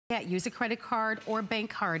use a credit card or bank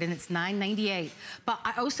card, and it's $9.98. But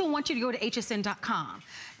I also want you to go to hsn.com,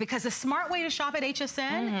 because the smart way to shop at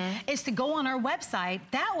HSN is to go on our website.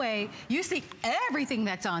 That way, you see everything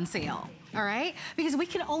that's on sale. All right? Because we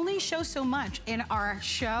can only show so much in our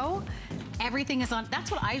show. Everything is on. That's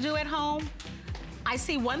what I do at home. I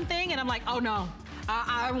see one thing and I'm like, oh no,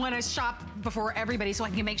 I want to shop before everybody so I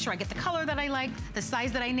can make sure I get the color that I like, the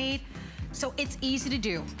size that I need. So it's easy to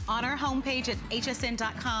do. On our homepage at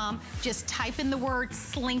hsn.com, just type in the word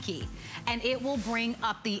Slinky, and it will bring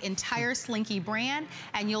up the entire Slinky brand,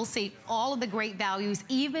 and you'll see all of the great values,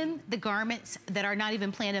 even the garments that are not even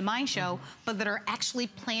planned in my show, but that are actually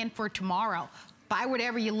planned for tomorrow. Buy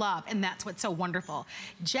whatever you love, and that's what's so wonderful.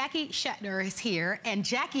 Jackie Shetner is here, and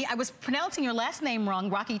Jackie, I was pronouncing your last name wrong.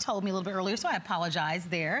 Rocky told me a little bit earlier, so I apologize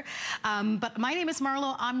there. But my name is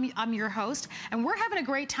Marlo, I'm your host, and we're having a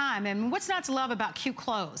great time. And what's not to love about cute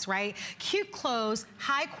clothes, right? Cute clothes,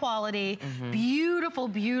 high quality, beautiful,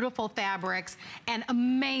 beautiful fabrics, and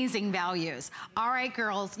amazing values. All right,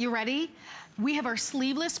 girls, you ready? We have our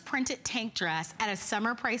sleeveless printed tank dress at a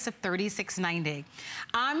summer price of $36.90.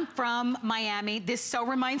 I'm from Miami. This so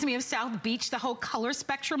reminds me of South Beach, the whole color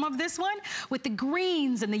spectrum of this one, with the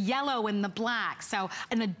greens and the yellow and the black. So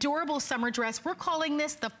an adorable summer dress. We're calling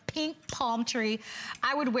this the pink palm tree.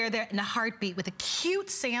 I would wear that in a heartbeat with a cute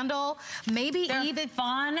sandal, maybe even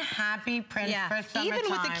fun, happy prints for summertime.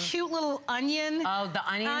 Even with the cute little onion. Oh, the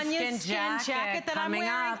onion skin jacket that I'm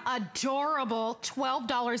wearing. Adorable,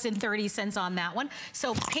 $12.30 on that one.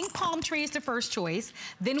 So pink palm tree is the first choice.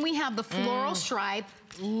 Then we have the floral stripe.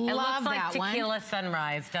 Love it looks like that one. Tequila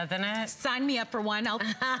Sunrise, doesn't it? Sign me up for one.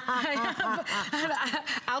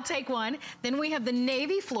 I'll take one. Then we have the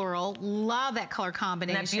navy floral. Love that color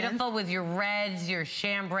combination. Isn't that beautiful with your reds, your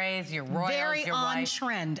chambrays, your royals, very your on white.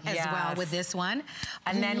 trend as well with this one.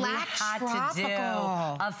 And then Black we had tropical. to do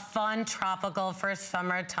a fun tropical for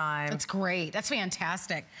summertime. That's great. That's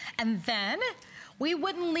fantastic. And then we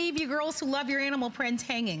wouldn't leave you girls who love your animal prints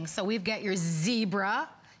hanging. So we've got your zebra.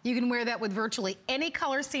 You can wear that with virtually any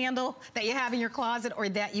color sandal that you have in your closet or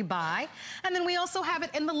that you buy. And then we also have it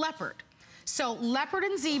in the leopard. So leopard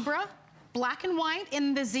and zebra, black and white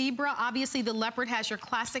in the zebra. Obviously the leopard has your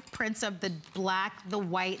classic prints of the black, the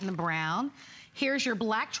white, and the brown. Here's your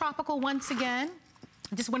black tropical once again.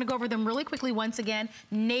 I just want to go over them really quickly once again.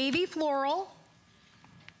 Navy floral.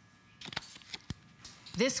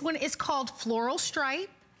 This one is called floral stripe,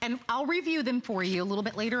 and I'll review them for you a little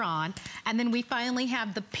bit later on. And then we finally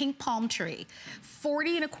have the pink palm tree,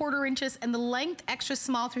 40¼ inches, and the length extra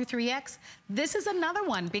small through 3X. This is another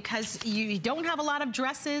one because you don't have a lot of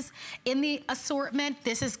dresses in the assortment.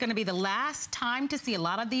 This is gonna be the last time to see a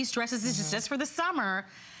lot of these dresses. This is just for the summer.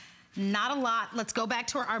 Not a lot. Let's go back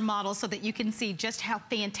to our model so that you can see just how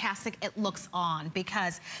fantastic it looks on,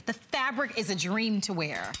 because the fabric is a dream to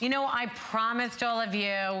wear. You know, I promised all of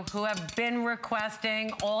you who have been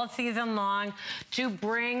requesting all season long to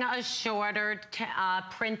bring a shorter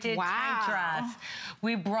printed tank dress.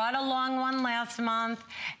 We brought a long one last month,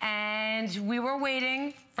 and we were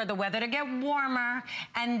waiting for the weather to get warmer,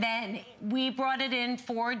 and then we brought it in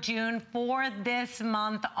for June for this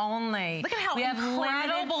month only. Look at how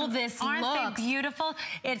incredible this looks. Aren't they beautiful?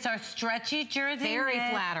 It's our stretchy jersey. Very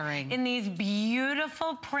flattering. In these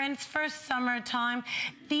beautiful prints for summertime.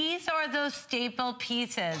 These are those staple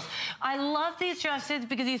pieces. I love these dresses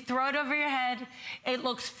because you throw it over your head, it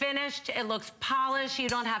looks finished, it looks polished, you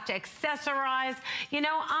don't have to accessorize. You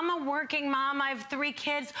know, I'm a working mom, I have 3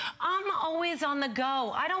 kids. I'm always on the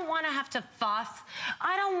go. I don't want to have to fuss.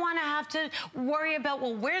 I don't want to have to worry about,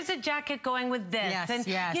 well, where's the jacket going with this? Yes,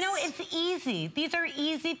 yes. You know, it's easy. These are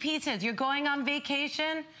easy pieces. You're going on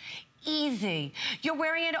vacation, easy. You're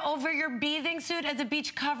wearing it over your bathing suit as a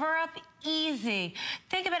beach cover-up, easy.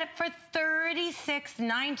 Think about it, for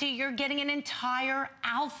 $36.90, you're getting an entire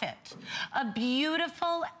outfit. A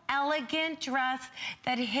beautiful, elegant dress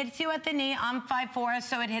that hits you at the knee. I'm 5'4",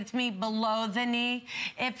 so it hits me below the knee.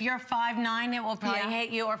 If you're 5'9", it will probably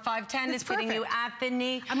hit you, or 5'10", it's hitting you at the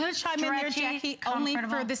knee. I'm gonna chime in there, Jackie, only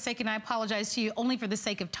for the sake, and I apologize to you, only for the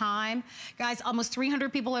sake of time. Guys, almost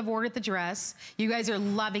 300 people have ordered the dress. You guys are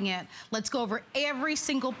loving it. Let's go over every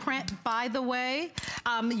single print. By the way,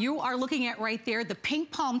 you are looking at right there the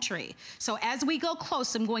pink palm tree. So as we go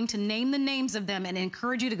close, I'm going to name the names of them and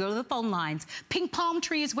encourage you to go to the phone lines. Pink palm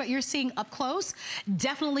tree is what you're seeing up close.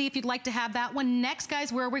 Definitely if you'd like to have that one. Next,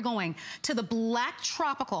 guys, where are we going? To the black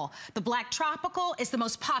tropical. The black tropical is the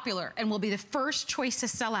most popular and will be the first choice to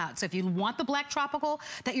sell out. So if you want the black tropical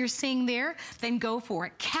that you're seeing there, then go for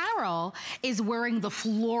it. Carol is wearing the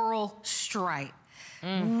floral stripe.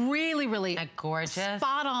 Really, really gorgeous.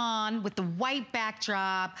 Spot on with the white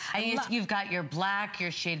backdrop. You've got your black,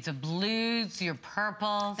 your shades of blues, your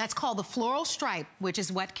purples. That's called the floral stripe, which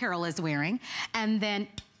is what Carol is wearing. And then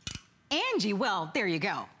Angie, well, there you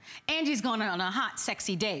go. Angie's going on a hot,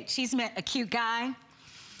 sexy date. She's met a cute guy,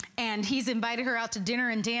 and he's invited her out to dinner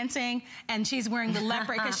and dancing, and she's wearing the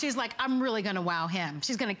leopard because she's like, I'm really gonna wow him.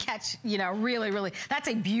 She's gonna catch, you know, really, really. That's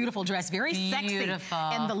a beautiful dress, very sexy in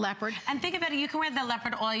the leopard. And think about it, you can wear the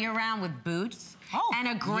leopard all year round with boots. And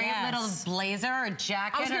a great little blazer or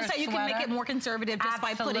jacket. I was gonna say you can make it more conservative just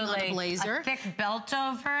by putting on a blazer. A thick belt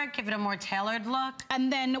over it, give it a more tailored look.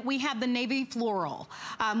 And then we have the navy floral,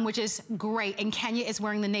 which is great. And Kenya is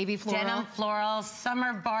wearing the navy floral. Denim floral,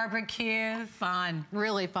 summer barbecues. Fun,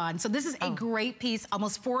 really fun. So this is a great piece,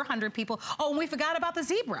 almost 400 people. Oh, and we forgot about the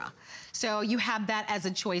zebra. So you have that as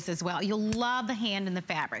a choice as well. You'll love the hand in the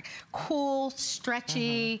fabric. Cool,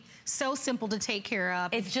 stretchy, so simple to take care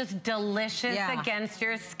of. It's just delicious against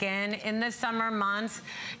your skin in the summer months.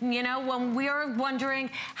 You know, when we're wondering,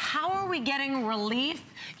 how are we getting relief?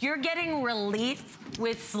 You're getting relief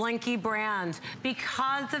with Slinky brand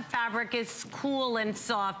because the fabric is cool and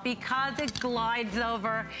soft, because it glides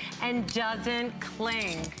over and doesn't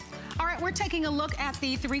cling. All right, we're taking a look at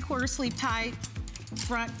the 3/4 sleeve tie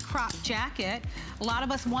front crop jacket. A lot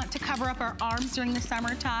of us want to cover up our arms during the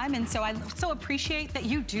summertime, and so I so appreciate that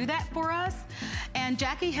you do that for us. And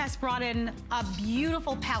Jackie has brought in a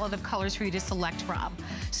beautiful palette of colors for you to select from.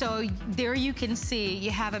 So there you can see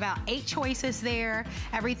you have about 8 choices there,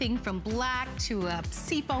 everything from black to a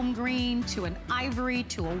seafoam green to an ivory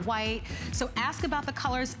to a white. So ask about the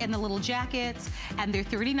colors in the little jackets, and they're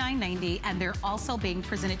 $39.90, and they're also being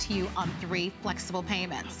presented to you on 3 flexible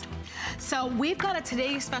payments. So we've got a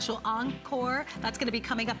today's special encore that's going to be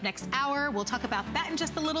coming up next hour. We'll talk about that in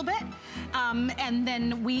just a little bit. And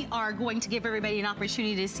then we are going to give everybody an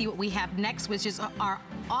opportunity to see what we have next, which is our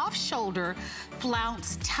off-shoulder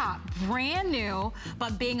flounce top. Brand new,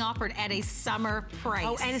 but being offered at a summer price.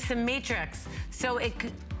 Oh, and it's the matrix. So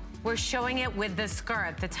we're showing it with the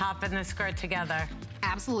skirt, the top and the skirt together.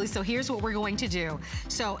 Absolutely. So here's what we're going to do.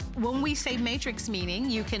 So when we say matrix, meaning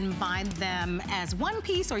you can buy them as one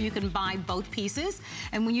piece or you can buy both pieces.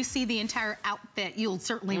 And when you see the entire outfit, you'll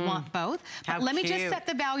certainly want both. But let me just set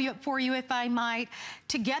the value up for you, if I might.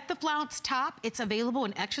 To get the flounce top, it's available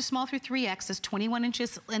in extra small through 3X, is 21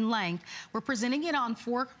 inches in length. We're presenting it on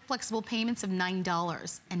 4 flexible payments of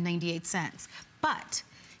 $9.98. But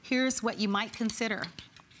here's what you might consider.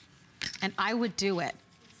 And I would do it.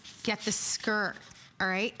 Get the skirt. All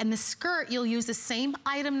right, and the skirt, you'll use the same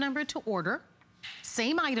item number to order,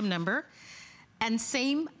 same item number, and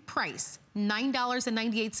same price,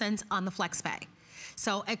 $9.98 on the FlexPay.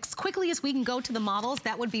 So as quickly as we can go to the models,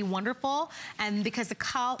 that would be wonderful. And because the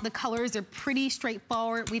colors are pretty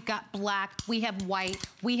straightforward, we've got black, we have white,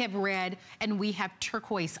 we have red, and we have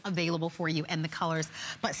turquoise available for you and the colors.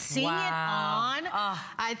 But seeing it on,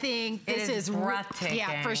 I think this is breathtaking.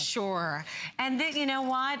 Yeah, for sure. And then, you know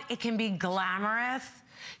what? It can be glamorous.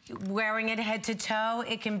 Wearing it head to toe,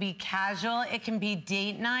 it can be casual, it can be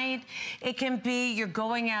date night, it can be you're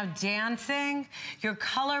going out dancing, you're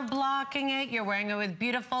color blocking it, you're wearing it with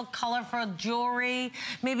beautiful colorful jewelry,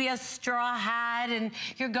 maybe a straw hat, and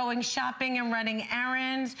you're going shopping and running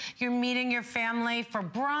errands, you're meeting your family for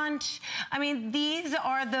brunch. I mean, these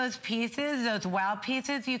are those pieces, those wow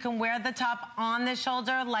pieces. You can wear the top on the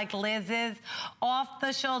shoulder like Liz's, off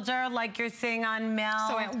the shoulder like you're seeing on Mel.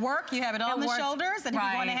 So at work, you have it on the shoulders, and if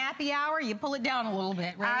you're going to happy hour, you pull it down a little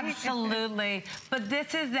bit, right? Absolutely. But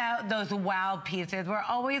this is those wow pieces. We're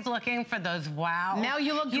always looking for those wow. Now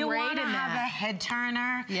you look great in that. You want to have a head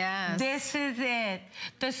turner? Yes. This is it.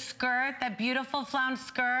 The skirt, that beautiful flounce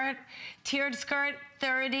skirt, tiered skirt,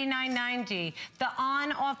 $39.90. The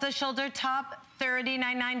off the shoulder top,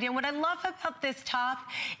 $39.90. And what I love about this top,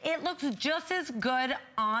 it looks just as good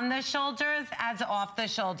on the shoulders as off the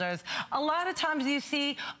shoulders. A lot of times you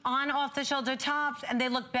see off the shoulder tops and they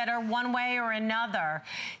look better one way or another.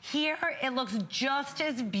 Here, it looks just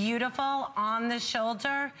as beautiful on the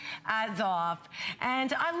shoulder as off.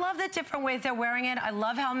 And I love the different ways they're wearing it. I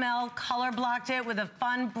love how Mel color blocked it with a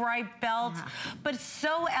fun, bright belt, but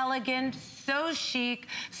so elegant, so chic,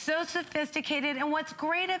 so sophisticated. And what's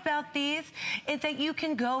great about these is that you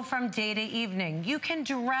can go from day to evening. You can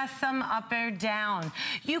dress them up or down.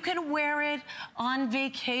 You can wear it on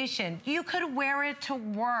vacation. You could wear it to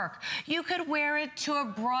work. You could wear it to a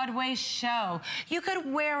Broadway show. You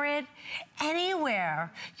could wear it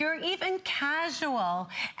anywhere. You're even casual,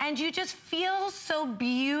 and you just feel so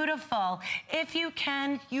beautiful. If you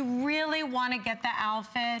can, you really want to get the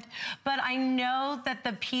outfit, but I know that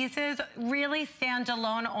the pieces really stand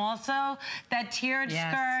alone also. That tiered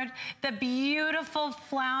skirt, the beautiful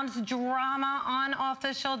flounce drama on off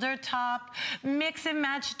the shoulder top, mix and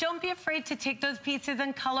match. Don't be afraid to take those pieces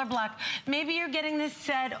in color block. Maybe you're getting this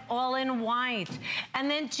set all in white, and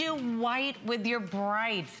then do white with your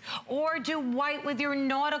brights, or do white with your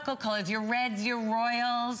nautical colors, your reds, your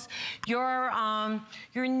royals, your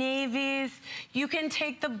navies. You can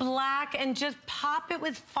take the black and just pop it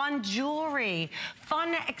with fun jewelry,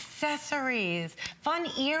 fun accessories, fun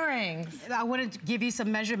earrings. I wanted to give you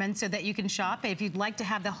some measurements so that you can shop. If you'd like to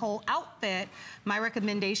have the whole outfit, my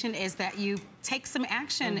recommendation is that you take some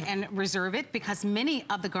action and reserve it, because many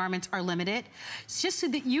of the garments are limited. It's just so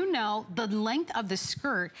that you know, the length of the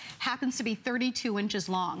skirt happens to be 32 inches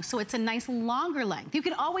long. So it's a nice longer length. You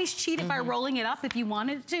can always cheat it by rolling it up if you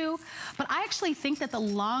wanted to, but I actually think that the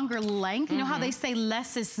longer length, you know how they say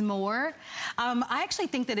less is more? I actually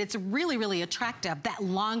think that it's really, really attractive, that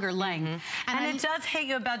longer length. And it does hit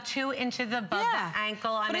you about 2 inches above the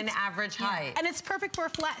ankle on an average height. And it's perfect for a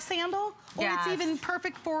flat sandal, or it's even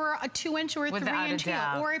perfect for a 2-inch or a 3-inch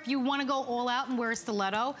heel. Or if you want to go all out and wear a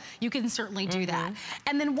stiletto, you can certainly do that.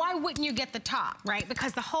 And then why wouldn't you get the top, right?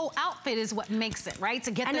 Because the whole outfit is what makes it, right?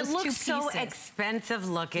 To get those 2 pieces. And it looks so expensive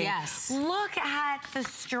looking. Yes. Look at the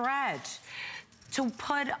stretch to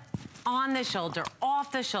put on the shoulder,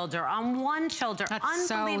 off the shoulder, on one shoulder. That's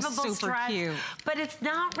unbelievable so super stretch. Cute. But it's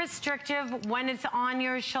not restrictive when it's on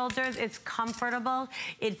your shoulders. It's comfortable.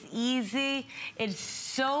 It's easy. It's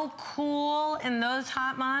so cool in those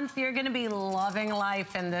hot months. You're going to be loving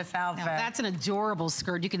life in this outfit. Now, that's an adorable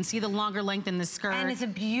skirt. You can see the longer length in the skirt. And it's a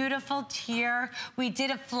beautiful tier. We did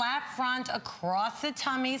a flat front across the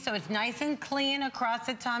tummy, so it's nice and clean across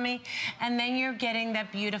the tummy. And then you're getting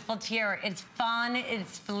that beautiful tier. It's fun.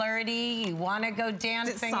 It's flirty. You want to go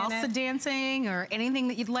dancing salsa dancing or anything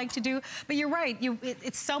that you'd like to do. But you're right.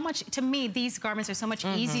 It's so much, to me, these garments are so much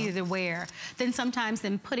easier to wear than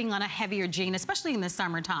putting on a heavier jean, especially in the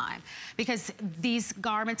summertime, because these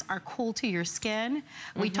garments are cool to your skin.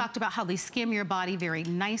 We talked about how they skim your body very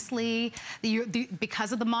nicely.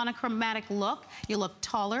 Because of the monochromatic look, you look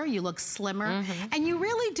taller, you look slimmer, and you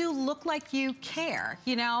really do look like you care,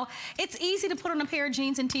 you know? It's easy to put on a pair of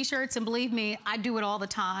jeans and t-shirts, and believe me, I do it all the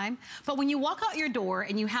time. But when you walk out your door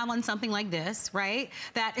and you have on something like this, right,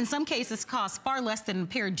 that in some cases costs far less than a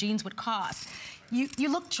pair of jeans would cost,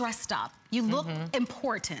 you look dressed up. You look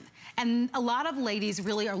important. And a lot of ladies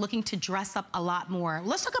really are looking to dress up a lot more.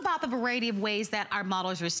 Let's talk about the variety of ways that our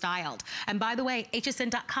models are styled. And by the way,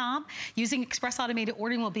 HSN.com, using express automated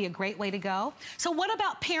ordering will be a great way to go. So what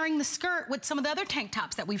about pairing the skirt with some of the other tank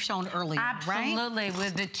tops that we've shown earlier, Absolutely, right?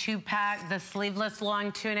 with the 2-pack, the sleeveless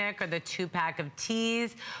long tunic, or the 2-pack of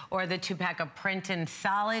tees, or the 2-pack of print and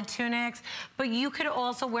solid tunics. But you could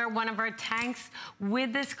also wear one of our tanks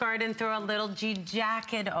with the skirt and throw a little G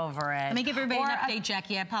jacket over it. Let me give everybody an update,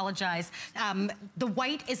 Jackie. I apologize. The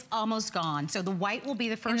white is almost gone. So the white will be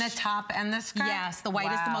the first. In the top and the skirt? Yes, the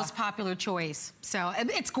white is the most popular choice. So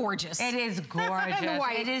it's gorgeous. It is gorgeous. The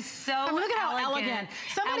white. It is so look at how elegant.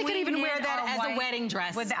 Somebody could even wear that as a wedding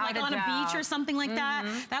dress. Without like on a beach or something like that.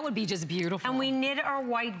 That would be just beautiful. And we knit our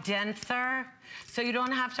white denser, so you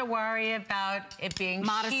don't have to worry about it being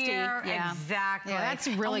sheer. Yeah. Exactly. Yeah, that's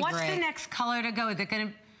really great. What's the next color to go? Is it going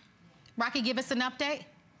to... Rocky, give us an update.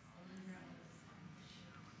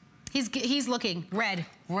 He's looking red.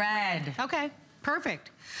 Red. Okay,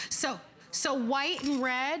 perfect. So white and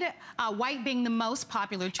red, white being the most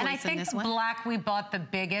popular choice in this one. And I think black, we bought the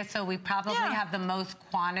biggest, so we probably have the most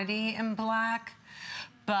quantity in black.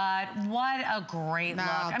 But what a great look.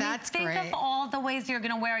 I mean, think of all the ways you're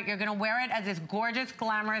going to wear it. You're going to wear it as this gorgeous,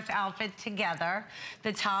 glamorous outfit together,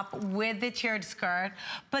 the top with the tiered skirt.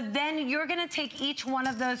 But then you're going to take each one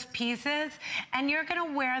of those pieces and you're going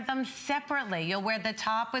to wear them separately. You'll wear the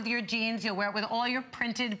top with your jeans. You'll wear it with all your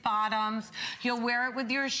printed bottoms. You'll wear it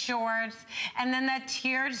with your shorts. And then that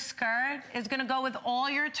tiered skirt is going to go with all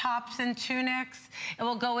your tops and tunics. It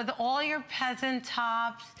will go with all your peasant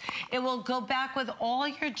tops. It will go back with all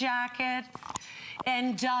your jackets.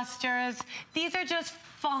 and dusters. These are just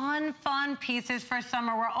fun pieces for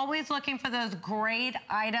summer. We're always looking for those great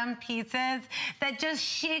item pieces that just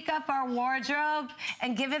shake up our wardrobe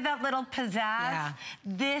and give it that little pizzazz. Yeah.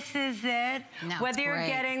 This is it. No, whether you're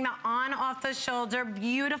getting the on-off the shoulder,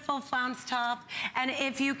 beautiful flounce top, and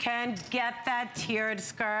if you can, get that tiered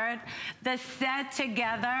skirt. The set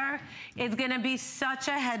together is gonna be such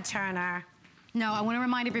a head turner. No, I wanna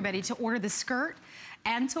remind everybody to order the skirt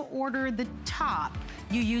and to order the top,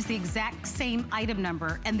 you use the exact same item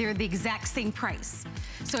number and they're the exact same price.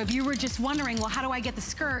 So if you were just wondering, well, how do I get the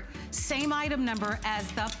skirt? Same item number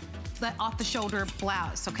as the off-the-shoulder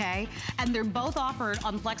blouse, okay? And they're both offered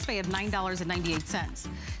on FlexPay of $9.98.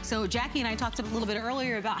 So Jackie and I talked a little bit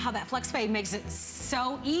earlier about how that FlexPay makes it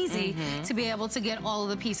so easy to be able to get all of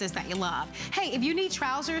the pieces that you love. Hey, if you need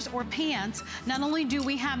trousers or pants, not only do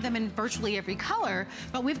we have them in virtually every color,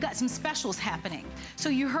 but we've got some specials happening. So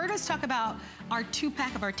you heard us talk about our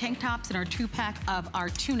 2-pack of our tank tops and our 2-pack of our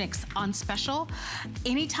tunics on special.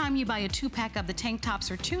 Anytime you buy a 2-pack of the tank tops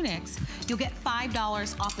or tunics, you'll get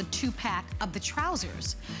 $5 off the 2-pack of the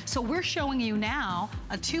trousers. So we're showing you now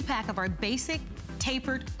a 2-pack of our basic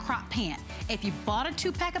tapered crop pant. If you bought a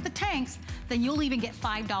 2-pack of the tanks, then you'll even get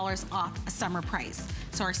 $5 off a summer price.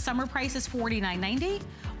 So our summer price is $49.90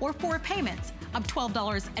 or 4 payments of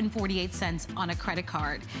 $12.48 on a credit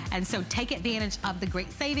card. And so take advantage of the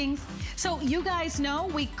great savings. So you guys know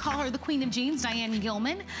we call her the Queen of Jeans, Diane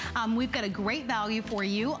Gilman. We've got a great value for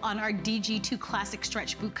you on our DG2 Classic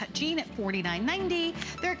Stretch Bootcut Jean at $49.90.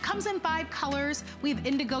 There comes in 5 colors. We have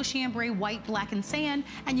indigo, chambray, white, black, and sand,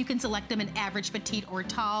 and you can select them in average, petite, or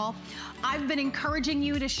tall. I've been encouraging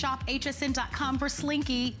you to shop hsn.com for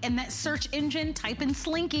Slinky. In that search engine, type in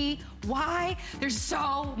Slinky. Why? There's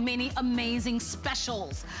so many amazing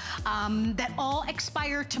specials that all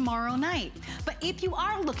expire tomorrow night. But if you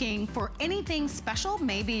are looking for anything special,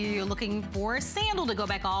 maybe you're looking for a sandal to go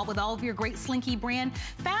back all with all of your great Slinky brand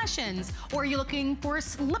fashions, or you're looking for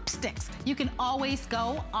lipsticks, you can always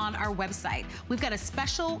go on our website. We've got a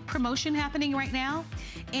special promotion happening right now.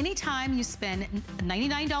 Anytime you spend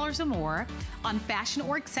 $99 or more on fashion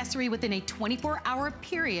or accessory within a 24-hour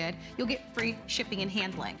period, you'll get free shipping and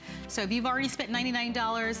handling. So if you've already spent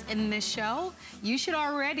 $99 in this show, you should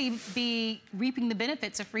already be reaping the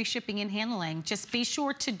benefits of free shipping and handling. Just be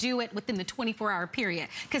sure to do it within the 24-hour period,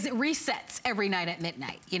 because it resets every night at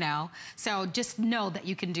midnight, you know? So just know that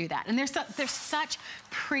you can do that. And there's such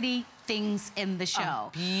pretty things in the show.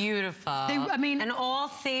 Oh, beautiful. I mean, and all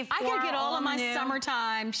safe. I could get all of my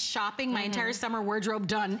summertime shopping, my entire summer wardrobe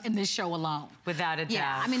done in this show alone. Without a doubt.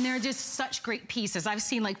 Yeah, I mean, there are just such great pieces. I've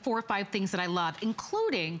seen like 4 or 5 things that I love,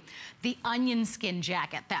 including the onion skin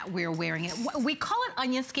jacket that we're wearing. We call it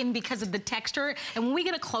onion skin because of the texture, and when we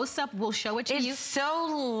get a close-up, we'll show it to you. It's so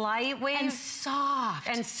lightweight. And soft.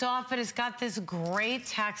 And soft, but it's got this great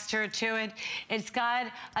texture to it. It's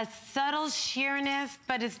got a subtle sheerness,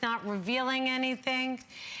 but it's not revealing anything.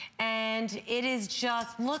 And it is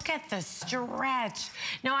just, look at the stretch.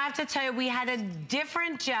 Now, I have to tell you, we had a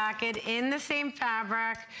different jacket in the same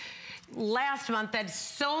fabric last month that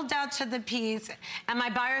sold out to the piece, and my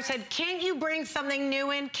buyer said, can't you bring something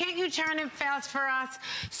new in? Can't you turn it fast for us?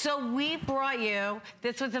 So we brought you,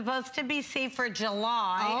 this was supposed to be safe for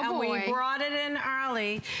July, and we brought it in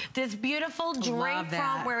early, this beautiful drape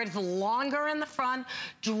front where it's longer in the front,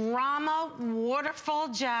 drama waterfall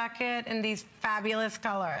jacket in these fabulous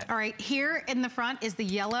colors. All right, here in the front is the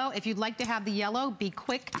yellow. If you'd like to have the yellow, be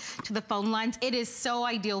quick to the phone lines. It is so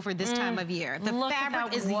ideal for this time of year. The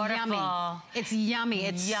fabric is yummy. It's yummy.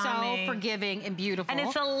 It's so forgiving and beautiful. And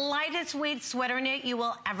it's the lightest weight sweater knit you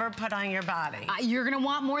will ever put on your body. You're gonna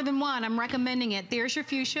want more than one. I'm recommending it. There's your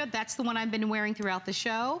fuchsia. That's the one I've been wearing throughout the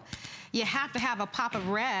show. You have to have a pop of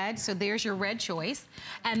red, so there's your red choice.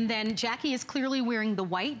 And then Jackie is clearly wearing the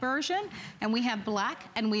white version, and we have black,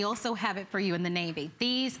 and we also have it for you in the navy.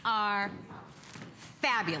 These are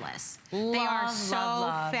fabulous. They are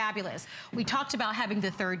so fabulous. We talked about having the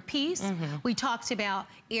 3rd piece. We talked about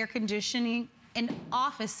air conditioning in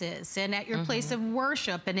offices and at your place of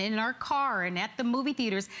worship and in our car and at the movie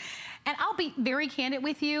theaters. And I'll be very candid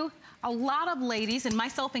with you. A lot of ladies, and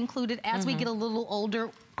myself included, as we get a little older,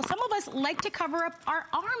 some of us like to cover up our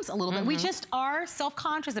arms a little bit. We just are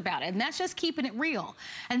self-conscious about it, and that's just keeping it real.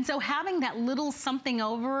 And so having that little something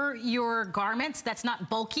over your garments that's not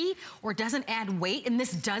bulky or doesn't add weight, and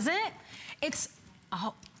this doesn't, it's,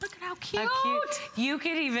 oh, look at how cute. You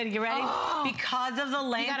could even, you ready? Because of the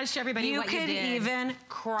length, you gotta show everybody what you did. You could even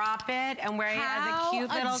crop it and wear it as a cute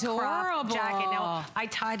little crop jacket. Now, I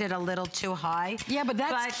tied it a little too high. Yeah, but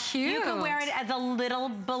that's cute. You can wear it as a little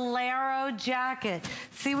bolero jacket.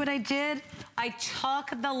 See what I did? I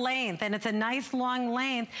took the length, and it's a nice long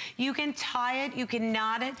length. You can tie it, you can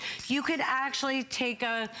knot it. You could actually take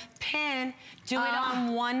a pin, do it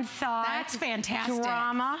on one side. That's fantastic.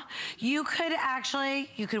 Drama. You could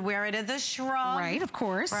wear it as a shrug. Right, of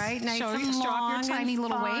course. Right, nice show and your long tiny and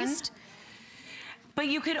little fun. waist. But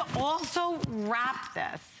you could also wrap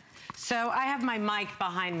this. So I have my mic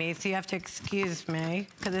behind me, so you have to excuse me,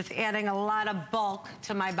 because it's adding a lot of bulk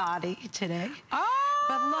to my body today. Oh!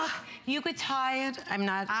 But look, you could tie it.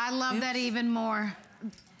 I love that even more.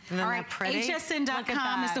 All right,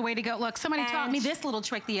 HSN.com is the way to go. Look, somebody taught me this little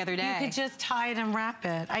trick the other day. You could just tie it and wrap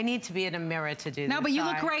it. I need to be in a mirror to do this. No, but you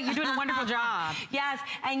look great. You're doing a wonderful job. Yes,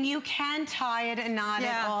 and you can tie it and knot it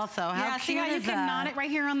also. How cute see how you is can that? knot it right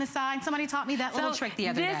here on the side? Somebody taught me that little trick the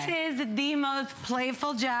other day. This is the most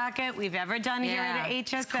playful jacket we've ever done here at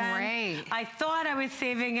HSN. It's great. I thought I was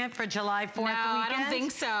saving it for July 4th weekend. I don't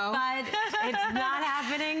think so. But it's not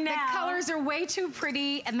happening now. The colors are way too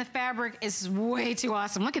pretty, and the fabric is way too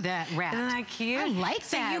awesome. Look at that wrap. Isn't that cute? I like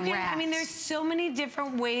that wrap. I mean, there's so many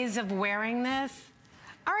different ways of wearing this.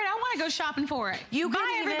 All right, I want to go shopping for it.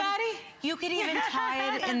 Bye, everybody. You could even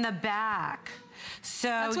tie it in the back. So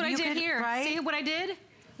that's what I did here. Right? See what I did?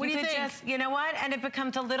 What do you think? You know what? And it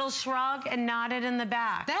becomes a little shrug and knotted in the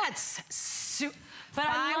back. That's super. But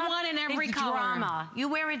I want in every color. Drama. You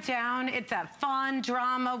wear it down. It's that fun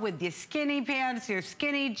drama with your skinny pants, your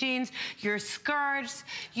skinny jeans, your skirts.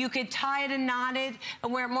 You could tie it and knot it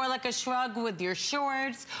and wear it more like a shrug with your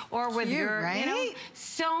shorts or with you know,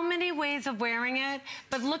 so many ways of wearing it.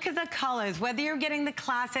 But look at the colors. Whether you're getting the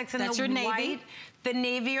classics and the white, the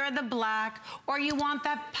navy or the black, or you want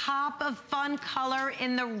that pop of fun color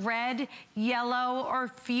in the red, yellow, or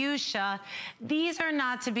fuchsia, these are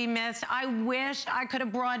not to be missed. I wish I could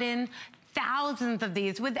have brought in thousands of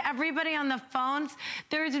these. With everybody on the phones,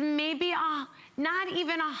 there's maybe not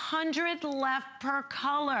even 100 left per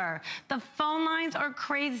color. The phone lines are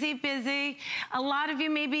crazy busy. A lot of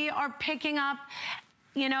you maybe are picking up,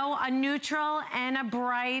 you know, a neutral and a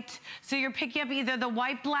bright. So you're picking up either the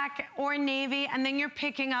white, black, or navy, and then you're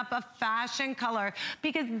picking up a fashion color,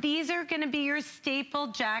 because these are gonna be your staple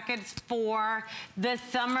jackets for the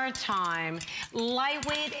summertime.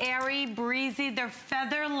 Lightweight, airy, breezy, they're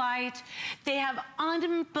feather light. They have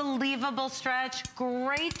unbelievable stretch,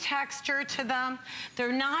 great texture to them.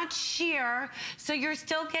 They're not sheer, so you're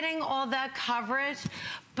still getting all that coverage.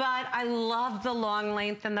 But I love the long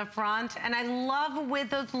length in the front, and I love with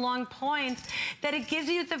those long points that it gives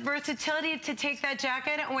you the versatility to take that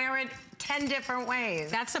jacket and wear it 10 different ways.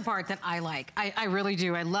 That's the part that I like. I really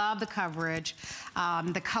do. I love the coverage.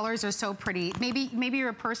 The colors are so pretty. Maybe you're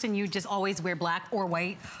a person you just always wear black or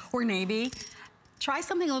white or navy. Try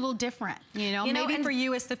something a little different, you know maybe for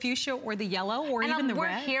you it's the fuchsia or the yellow or even the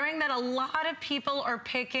red. We're hearing that a lot of people are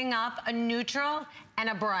picking up a neutral and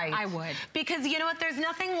a bright. I would. Because you know what, there's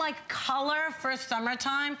nothing like color for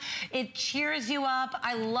summertime. It cheers you up.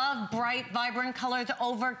 I love bright, vibrant colors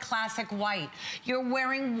over classic white. You're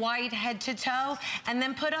wearing white head to toe, and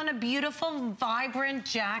then put on a beautiful, vibrant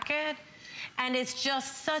jacket. And it's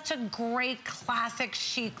just such a great classic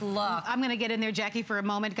chic look. I'm gonna get in there, Jackie, for a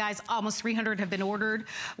moment. Guys, almost 300 have been ordered.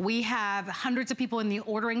 We have hundreds of people in the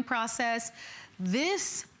ordering process.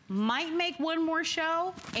 This might make one more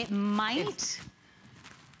show. It might,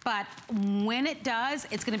 but when it does,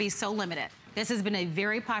 it's gonna be so limited. This has been a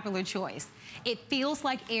very popular choice. It feels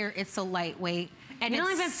like air, it's so lightweight. And you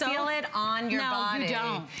don't even feel it on your body. No, you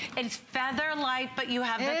don't. It's feather light, but you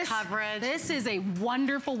have the coverage. This is a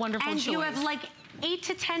wonderful, wonderful choice. And you have like 8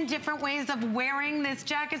 to 10 different ways of wearing this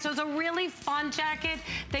jacket. So it's a really fun jacket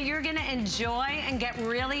that you're gonna enjoy and get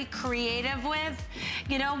really creative with.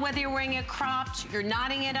 You know, whether you're wearing it cropped, you're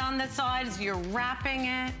knotting it on the sides, you're wrapping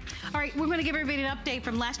it. All right, we're gonna give everybody an update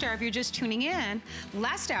from last hour. If you're just tuning in,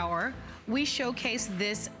 last hour, we showcased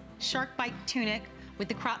this shark bite tunic with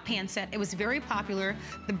the crop pant set. It was very popular.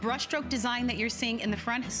 The brushstroke design that you're seeing in the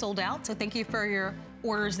front has sold out, so thank you for your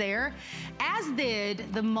orders there, as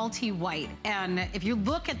did the multi-white. And if you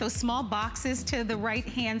look at those small boxes to the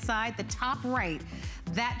right-hand side, the top right,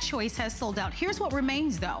 that choice has sold out. Here's what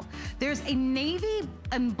remains though. There's a navy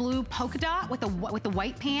and blue polka dot with the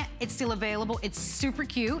white pant. It's still available. It's super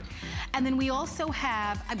cute. And then we also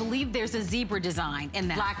have, I believe there's a zebra design in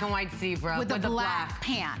that. Black and white zebra with the black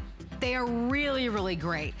pant. They are really, really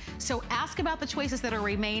great. So ask about the choices that are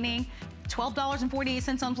remaining.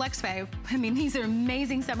 $12.48 on FlexPay. I mean, these are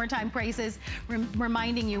amazing summertime prices.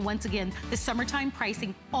 Reminding you once again, the summertime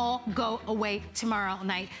pricing all go away tomorrow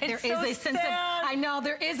night. It's there is a sense of, I know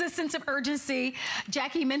there is a sense of urgency.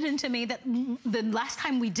 Jackie mentioned to me that the last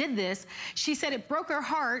time we did this, she said it broke her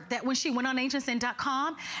heart that when she went on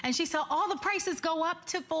hsn.com and she saw all the prices go up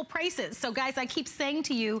to full prices. So guys, I keep saying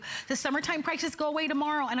to you, the summertime prices go away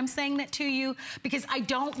tomorrow, and I'm saying that to you because I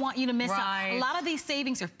don't want you to miss out. A lot of these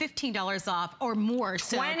savings are $15 off or more.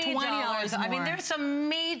 So $20 more. I mean, there's some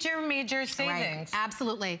major savings. Right,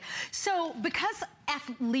 absolutely. So because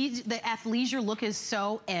the athleisure look is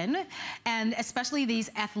so in, and especially these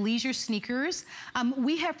athleisure sneakers,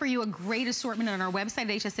 we have for you a great assortment on our website at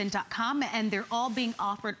hsn.com, and they're all being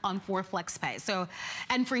offered on 4 FlexPay, so,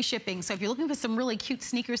 and free shipping. So if you're looking for some really cute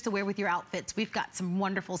sneakers to wear with your outfits, we've got some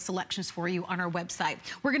wonderful selections for you on our website.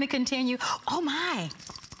 We're gonna continue. Oh my.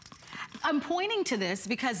 I'm pointing to this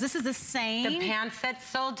because this is the same. The pants that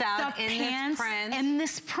sold out in this print. In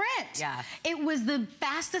this print. Yeah. It was the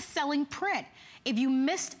fastest selling print. If you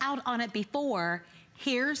missed out on it before,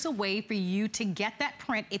 here's a way for you to get that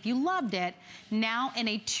print if you loved it, now in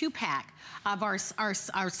a 2-pack of our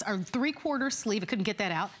 3/4 sleeve. I couldn't get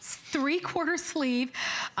that out. 3/4 sleeve.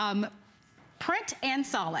 Print and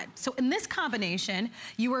solid. So in this combination,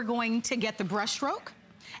 you are going to get the brush stroke,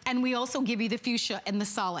 and we also give you the fuchsia in the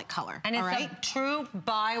solid color. And it's a true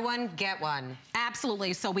buy one, get one.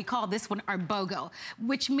 Absolutely. So we call this one our BOGO,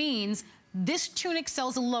 which means this tunic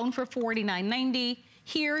sells alone for $49.90.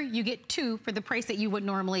 Here you get 2 for the price that you would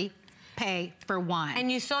normally pay for 1. And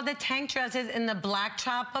you saw the tank dresses in the black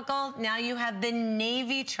tropical. Now you have the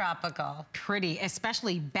navy tropical. Pretty,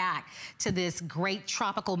 especially back to this great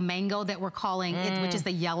tropical mango that we're calling it, which is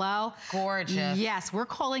the yellow. Gorgeous. Yes, we're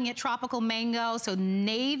calling it tropical mango. So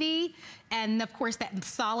navy, and of course that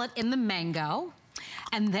solid in the mango.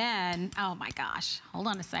 And then, oh my gosh, hold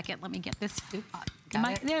on a second. Let me get this.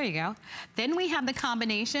 There you go. Then we have the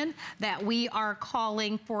combination that we are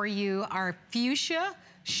calling for you our fuchsia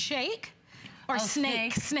shake. Or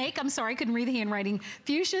snake, I'm sorry, I couldn't read the handwriting.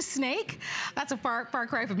 Fuchsia snake, that's a far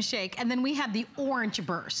cry from shake. And then we have the orange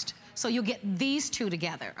burst. So you'll get these 2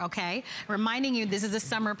 together, okay? Reminding you, this is a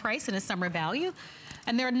summer price and a summer value.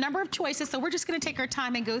 And there are a number of choices, so we're just gonna take our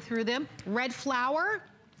time and go through them. Red flower,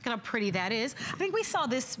 look how pretty that is. I think we saw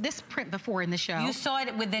this print before in the show. You saw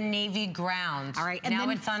it with the navy ground. All right. And now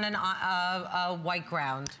it's on a white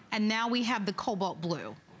ground. And now we have the cobalt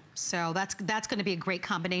blue. So that's gonna be a great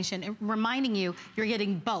combination. And reminding you, you're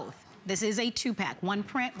getting both. This is a 2-pack, 1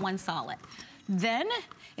 print, 1 solid. Then,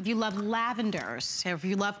 if you love lavenders, if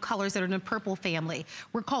you love colors that are in the purple family,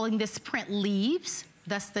 we're calling this print leaves.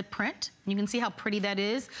 That's the print. You can see how pretty that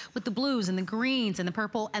is with the blues and the greens and the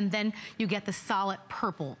purple, and then you get the solid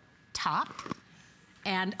purple top.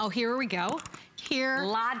 And oh, here we go. Here.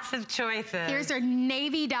 Lots of choices. Here's our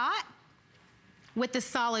navy dot with the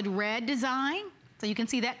solid red design. So you can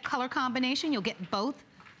see that color combination. You'll get both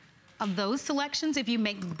of those selections if you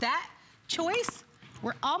make that choice.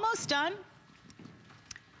 We're almost done.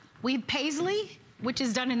 We have paisley, which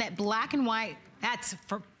is done in that black and white. That's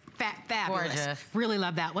fabulous. Gorgeous. Really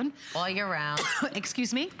love that one. All year round.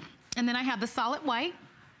 Excuse me. And then I have the solid white.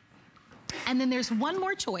 And then there's one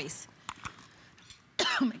more choice.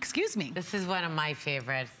 Excuse me. This is one of my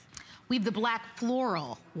favorites. We have the black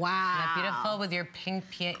floral. Wow. Yeah, beautiful with your pink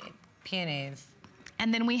peonies.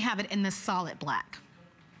 And then we have it in the solid black.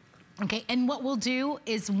 Okay, and what we'll do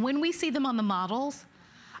is when we see them on the models,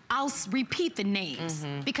 I'll repeat the names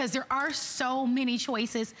because there are so many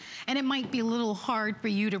choices and it might be a little hard for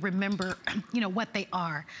you to remember, you know, what they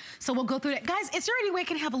are. So we'll go through that. Guys, is there any way I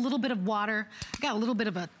can have a little bit of water? I got a little bit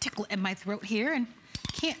of a tickle in my throat here and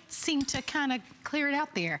can't seem to kind of clear it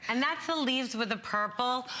out there. And that's the leaves with the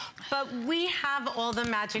purple, but we have all the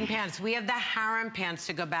matching pants. We have the harem pants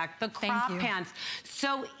to go back, the crop pants.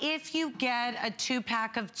 So if you get a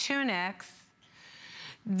 2-pack of tunics,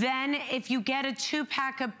 then if you get a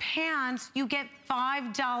 2-pack of pants, you get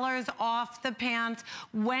 $5 off the pants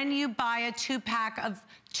when you buy a 2-pack of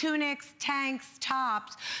tunics, tanks,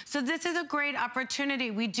 tops. So this is a great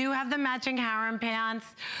opportunity. We do have the matching harem pants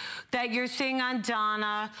that you're seeing on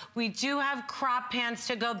Donna. We do have crop pants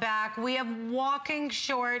to go back. We have walking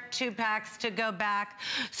short 2-packs to go back.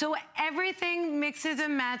 So everything mixes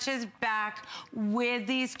and matches back with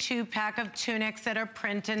these 2-pack of tunics that are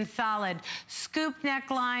print and solid. Scoop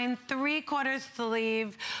neckline, 3/4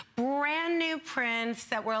 sleeve, brand new prints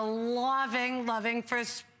that we're loving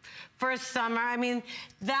for summer. I mean,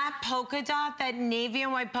 that polka dot, that navy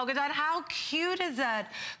and white polka dot, how cute is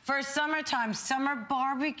that for summertime, summer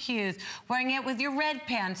barbecues, wearing it with your red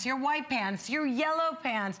pants, your white pants, your yellow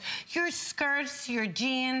pants, your skirts, your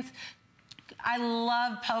jeans. I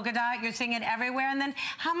love polka dot. You're seeing it everywhere. And then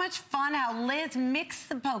how much fun how Liz mixed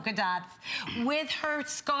the polka dots with her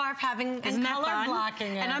scarf having and color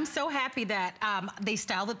blocking it. And I'm so happy that they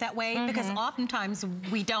styled it that way because oftentimes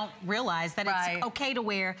we don't realize that it's okay to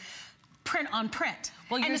wear print on print.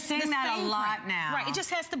 Well, you're seeing that a lot now. Right, it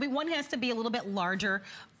just has to be, one has to be a little bit larger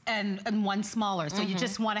and one smaller. So you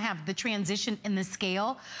just want to have the transition in the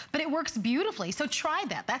scale, but it works beautifully. So try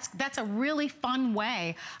that. That's a really fun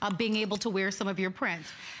way of being able to wear some of your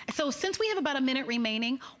prints. So since we have about a minute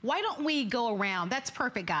remaining, why don't we go around? That's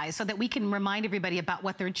perfect, guys, so that we can remind everybody about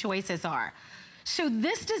what their choices are. So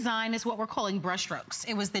this design is what we're calling brushstrokes.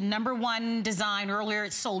 It was the #1 design earlier.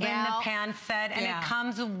 It sold out. In the pants set, and it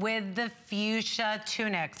comes with the fuchsia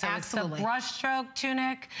tunic. So it's the brushstroke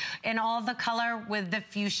tunic in all the color with the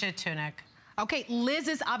fuchsia tunic. Okay, Liz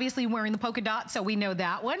is obviously wearing the polka dot, so we know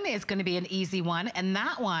that one is going to be an easy one. And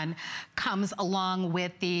that one comes along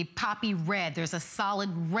with the poppy red. There's a solid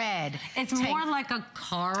red. It's more like a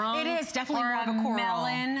coral. It is definitely more of a coral.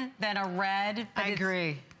 Melon than a red. I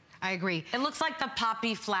agree. I agree. It looks like the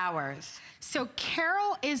poppy flowers. So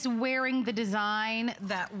Carol is wearing the design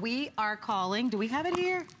that we are calling, do we have it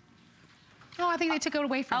here? Oh, I think they took it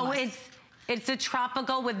away from us. Oh, it's a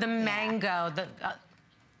tropical with the mango.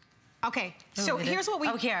 Okay, so here's what we...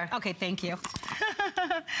 Oh, here. Okay, thank you.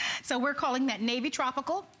 So we're calling that navy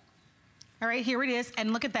tropical. All right, here it is.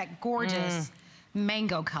 And look at that gorgeous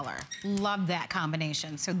mango color. Love that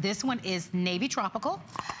combination. So this one is navy tropical.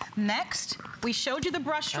 Next, we showed you the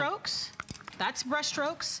brush strokes. That's brush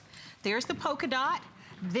strokes. There's the polka dot.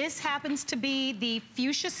 This happens to be the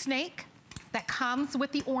fuchsia snake that comes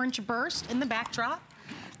with the orange burst in the backdrop.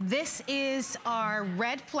 This is our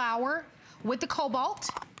red flower with the cobalt.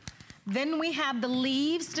 Then we have the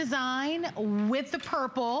leaves design with the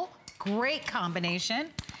purple. Great combination.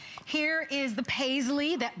 Here is the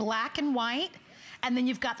paisley, that black and white. And then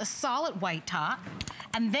you've got the solid white top.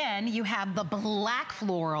 And then you have the black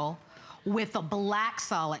floral with the black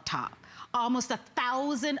solid top. Almost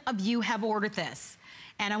 1,000 of you have ordered this.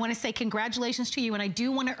 And I want to say congratulations to you. And I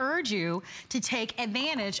do want to urge you to take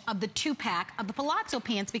advantage of the 2-pack of the Palazzo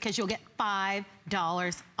pants because you'll get $5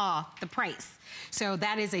 off the price. So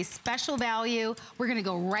that is a special value. We're going to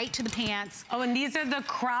go right to the pants. Oh, and these are the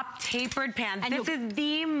crop tapered pants. And this is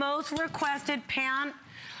the most requested pant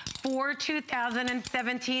for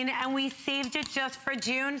 2017, and we saved it just for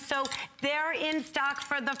June. So they're in stock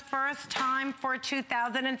for the first time for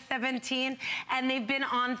 2017, and they've been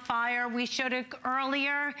on fire. We showed it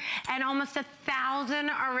earlier, and almost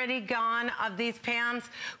 1,000 already gone of these pants.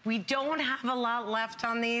 We don't have a lot left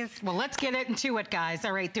on these. Well, let's get into it, guys.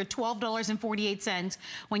 All right, they're $12.48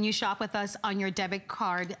 when you shop with us on your debit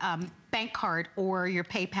card, bank card, or your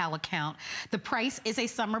PayPal account. The price is a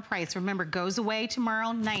summer price. Remember, goes away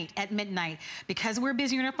tomorrow night at midnight. Because we're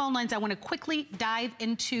busy on our phone lines, I want to quickly dive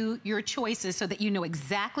into your choices so that you know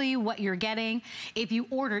exactly what you're getting. If you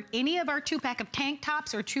ordered any of our 2-pack of tank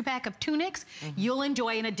tops or 2-pack of tunics, you'll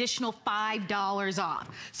enjoy an additional $5 off.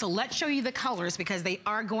 So let's show you the colors because they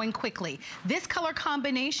are going quickly. This color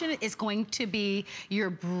combination is going to be your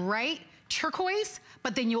bright turquoise,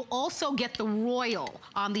 but then you'll also get the royal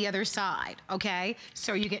on the other side, okay?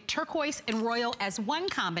 So you get turquoise and royal as one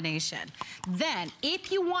combination. Then, if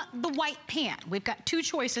you want the white pant, we've got 2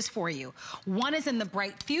 choices for you. One is in the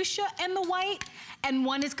bright fuchsia and the white, and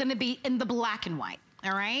one is gonna be in the black and white,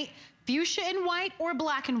 all right? Fuchsia and white or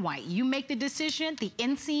black and white. You make the decision. The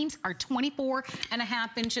inseams are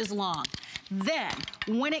 24.5 inches long. Then,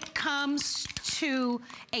 when it comes to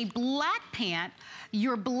a black pant,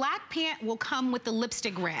 your black pant will come with the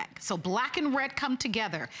lipstick red. So black and red come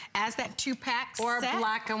together as that 2-pack set. Or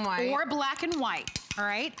black and white. Or black and white, all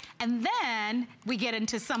right? And then we get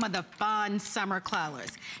into some of the fun summer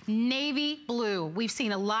colors. Navy blue. We've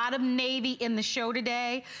seen a lot of navy in the show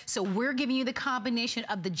today, so we're giving you the combination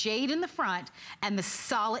of the jade in the front and the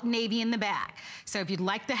solid navy in the back. So if you'd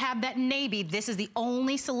like to have that navy, this is the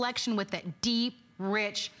only selection with that deep,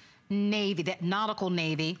 rich navy, that nautical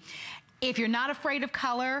navy. If you're not afraid of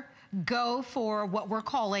color, go for what we're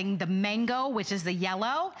calling the mango, which is the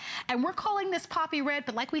yellow. And we're calling this poppy red,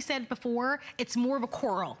 but like we said before, it's more of a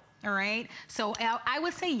coral, all right? So I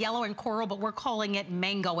would say yellow and coral, but we're calling it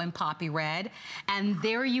mango and poppy red. And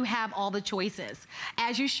there you have all the choices.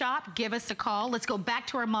 As you shop, give us a call. Let's go back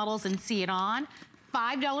to our models and see it on.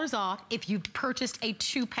 $5 off if you purchased a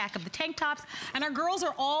 2-pack of the tank tops. And our girls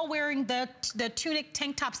are all wearing the tunic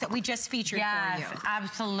tank tops that we just featured for you. Yes,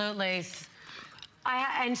 absolutely.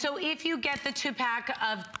 And so if you get the 2-pack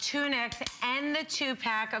of tunics and the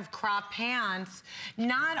 2-pack of crop pants,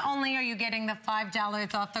 not only are you getting the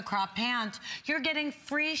 $5 off the crop pants, you're getting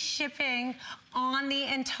free shipping on the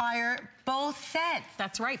entire both sets.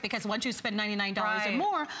 That's right, because once you spend $99 or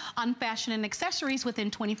more on fashion and accessories,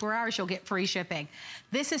 within 24 hours, you'll get free shipping.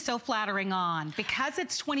 This is so flattering on. Because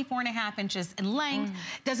it's 24.5 inches in length,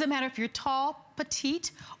 doesn't matter if you're tall,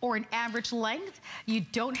 petite, or an average length, you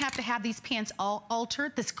don't have to have these pants all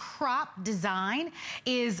altered. This crop design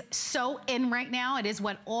is so in right now. It is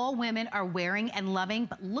what all women are wearing and loving,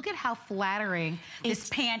 but look at how flattering this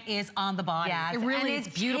pant is on the body. Yes, it really is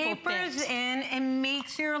beautiful. It tapers in and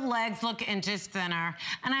makes your legs look inches thinner.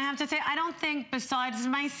 And I have to say, I don't think, besides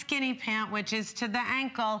my skinny pant, which is to the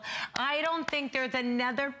ankle, I don't think there's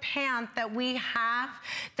another pant that we have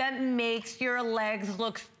that makes your legs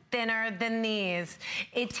look thinner than these.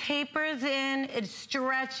 It tapers in, it's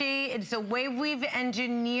stretchy, it's the way we've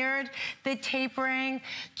engineered the tapering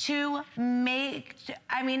to make,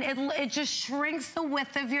 I mean, it just shrinks the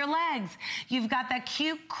width of your legs. You've got that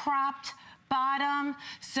cute cropped bottom,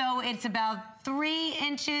 so it's about 3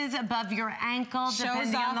 inches above your ankle.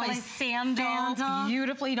 Shows off a sandal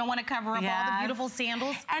beautifully. You don't want to cover up all the beautiful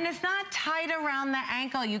sandals. And it's not tight around the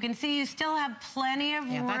ankle. You can see you still have plenty of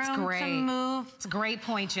room to move. It's a great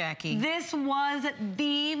point, Jackie. This was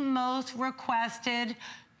the most requested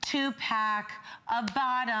 2-pack of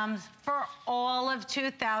bottoms for all of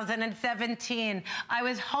 2017. I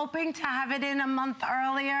was hoping to have it in a month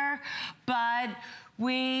earlier, but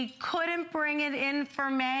we couldn't bring it in for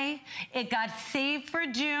May. It got saved for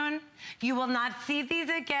June. You will not see these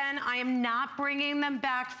again. I am not bringing them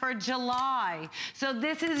back for July. So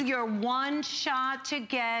this is your one shot to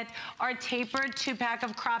get our tapered 2-pack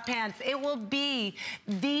of crop pants. It will be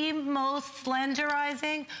the most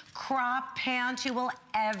slenderizing crop pants you will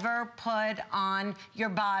ever put on your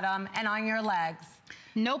bottom and on your legs.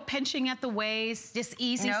 No pinching at the waist, just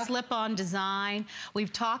easy slip-on design.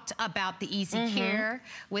 We've talked about the easy care.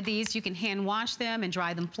 With these, you can hand wash them and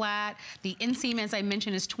dry them flat. The inseam, as I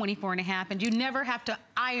mentioned, is 24.5, and you never have to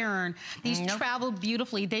iron. These travel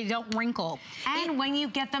beautifully. They don't wrinkle. And when you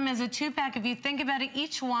get them as a 2-pack, if you think about it,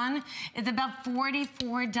 each one is about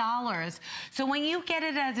 $44. So when you get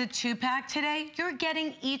it as a 2-pack today, you're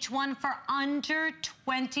getting each one for under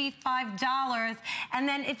 $25. And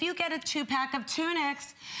then if you get a 2-pack of tunics,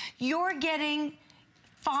 you're getting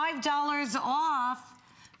 $5 off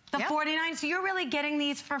the $49. So you're really getting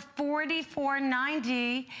these for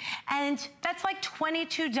 $44.90, and that's like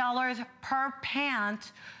 $22 per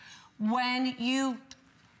pant when you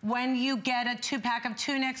get a 2-pack of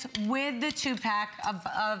tunics with the 2-pack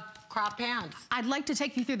of crop pants. I'd like to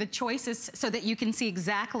take you through the choices so that you can see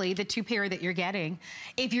exactly the 2 pair that you're getting.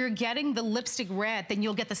 If you're getting the lipstick red, then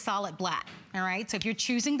you'll get the solid black, all right? So if you're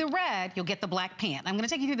choosing the red, you'll get the black pant. I'm gonna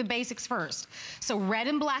take you through the basics first. So red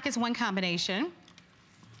and black is one combination.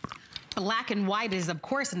 Black and white is, of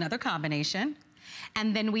course, another combination.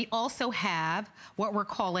 And then we also have what we're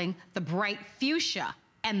calling the bright fuchsia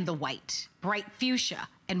and the white. Bright fuchsia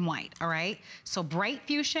and white, all right? So bright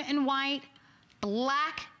fuchsia and white,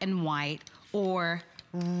 black and white, or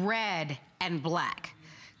red and black.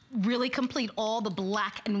 Really complete all the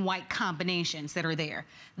black and white combinations that are there.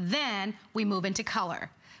 Then we move into color.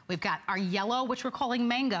 We've got our yellow, which we're calling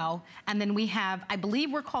mango, and then we have, I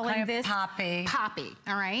believe we're calling this poppy. Poppy,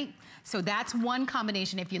 all right? So that's one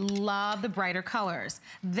combination if you love the brighter colors.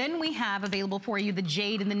 Then we have available for you the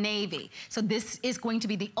jade and the navy. So this is going to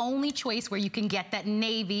be the only choice where you can get that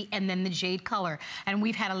navy and then the jade color. And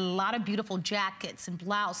we've had a lot of beautiful jackets and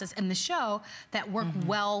blouses in the show that work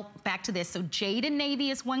well back to this. So jade and navy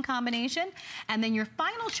is one combination. And then your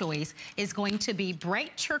final choice is going to be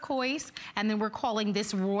bright turquoise, and then we're calling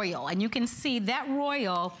this royal. And you can see that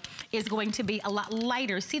royal is going to be a lot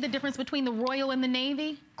lighter. See the difference between the royal and the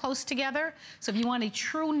navy? Close together. So if you want a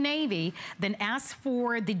true navy, then ask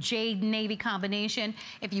for the jade navy combination.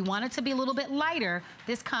 If you want it to be a little bit lighter,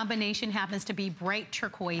 this combination happens to be bright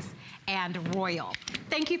turquoise and royal.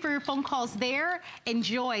 Thank you for your phone calls there.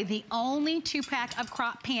 Enjoy the only 2-pack of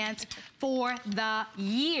crop pants for the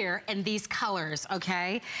year in these colors,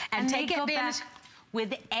 okay? And take advantage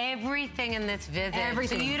with everything in this visit.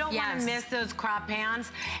 Everything. So you don't want to miss those crop pants.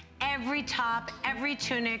 every top, every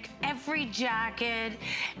tunic, every jacket,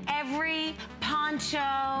 every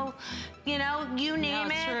poncho, you know, you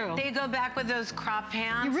name it. True. They go back with those crop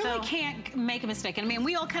pants. You really can't make a mistake. And I mean,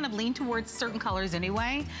 we all kind of lean towards certain colors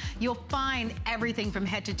anyway. You'll find everything from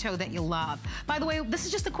head to toe that you love. By the way, this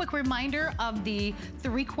is just a quick reminder of the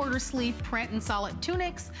 3/4 sleeve print and solid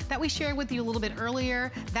tunics that we shared with you a little bit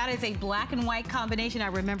earlier. That is a black and white combination. I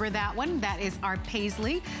remember that one. That is our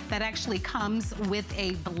paisley. That actually comes with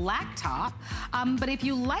a black top. But if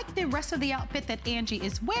you like the rest of the outfit that Angie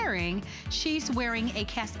is wearing, she's wearing a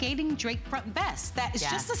cascading draped front vest. That is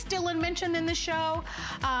just a still and mentioned in the show.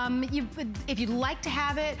 If you'd like to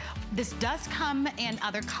have it, this does come in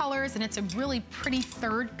other colors, and it's a really pretty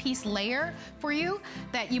third piece layer for you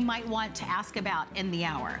that you might want to ask about in the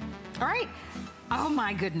hour. All right. Oh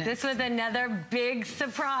my goodness. This was another big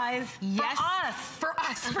surprise for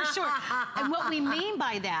us, for sure. And what we mean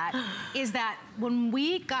by that is that when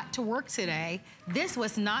we got to work today, this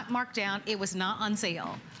was not marked down, it was not on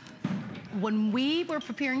sale. When we were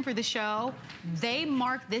preparing for the show, they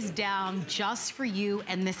marked this down just for you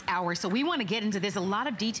and this hour. So we want to get into this, a lot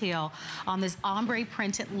of detail on this ombre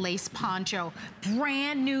printed lace poncho.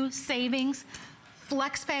 Brand new savings.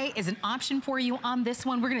 FlexPay is an option for you on this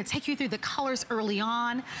one. We're gonna take you through the colors early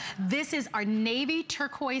on. This is our navy,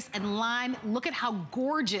 turquoise, and lime. Look at how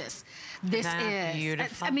gorgeous this is.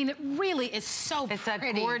 Beautiful. I mean, it really is so pretty.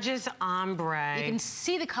 It's a gorgeous ombre. You can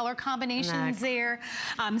see the color combinations there.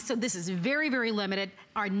 So this is very, very limited.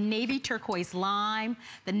 Our navy turquoise lime.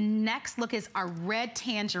 The next look is our red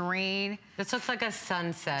tangerine. This looks like a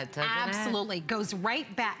sunset, doesn't it? Absolutely. Goes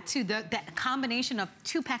right back to that combination of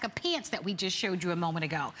 2-pack of pants that we just showed you a moment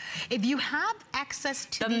ago. If you have access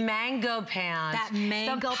to the mango pants, that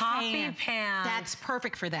mango the poppy pants, that's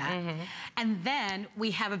perfect for that. And then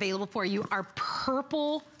we have available for you our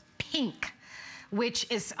purple pink, which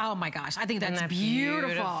is, oh my gosh, I think that's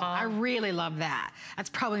beautiful. I really love that. That's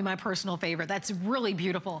probably my personal favorite. That's really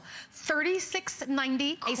beautiful.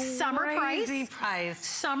 $36.90, a summer price. Crazy price.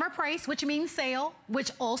 Summer price, which means sale,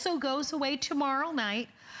 which also goes away tomorrow night.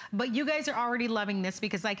 But you guys are already loving this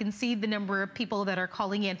because I can see the number of people that are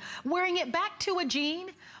calling in, wearing it back to a jean,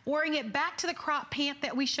 wearing it back to the crop pant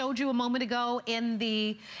that we showed you a moment ago in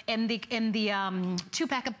the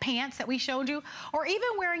 2-pack of pants that we showed you, or even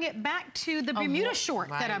wearing it back to the Bermuda short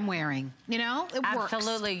that I'm wearing. You know, it works.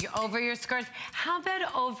 Absolutely, over your skirts. How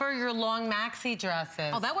about over your long maxi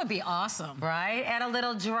dresses? Oh, that would be awesome. Right, add a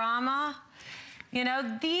little drama. You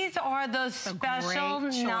know, these are those special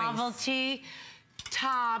novelty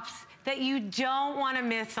tops that you don't want to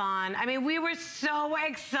miss on. I mean, we were so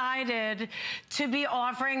excited to be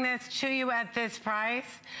offering this to you at this price,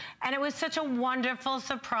 and it was such a wonderful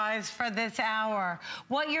surprise for this hour.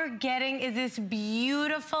 What you're getting is this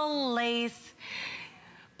beautiful lace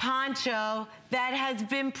poncho that has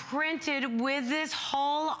been printed with this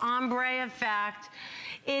whole ombre effect.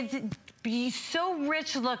 It's so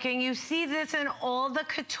rich looking. You see this in all the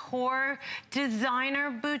couture designer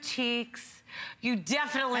boutiques. You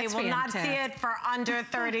definitely will not see it for under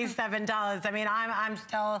 $37. I mean, I'm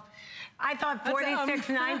still, I thought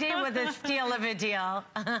 $46.90 was a steal of a deal.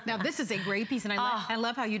 Now, this is a great piece, and I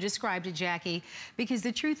love how you described it, Jackie, because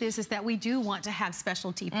the truth is that we do want to have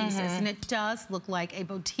specialty pieces, and it does look like a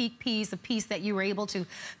boutique piece, a piece that you were able to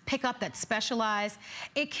pick up that's specialized.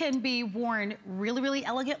 It can be worn really, really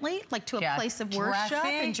elegantly, like to a place of worship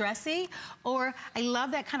and dressy, or I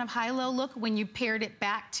love that kind of high-low look when you paired it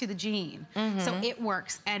back to the jean. So it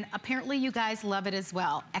works, and apparently you guys love it as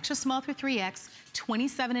well. Extra small through 3X,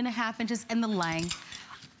 27.5 inches in the length.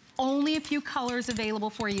 Only a few colors available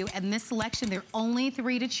for you, and this selection, there are only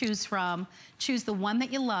 3 to choose from. Choose the one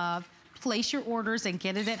that you love. Place your orders and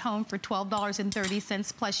get it at home for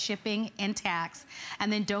 $12.30 plus shipping and tax.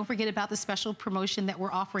 And then don't forget about the special promotion that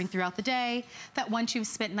we're offering throughout the day, that once you've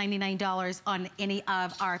spent $99 on any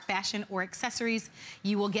of our fashion or accessories,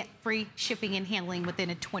 you will get free shipping and handling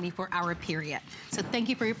within a 24-hour period. So thank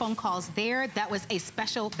you for your phone calls there. That was a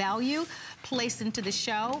special value placed into the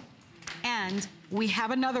show. And we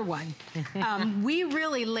have another one. We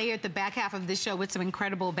really layered the back half of this show with some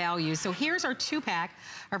incredible value. So here's our 2-pack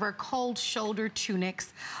of our cold shoulder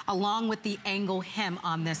tunics, along with the angle hem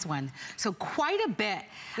on this one. So quite a bit.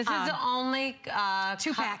 This is the only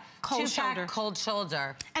 2-pack cold shoulder. Cold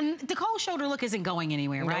shoulder. And the cold shoulder look isn't going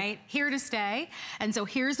anywhere, right? Here to stay. And so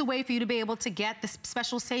here's the way for you to be able to get this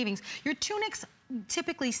special savings. Your tunics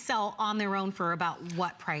typically sell on their own for about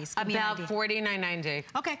what price? About $49.90.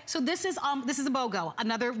 Okay, so this is a BOGO.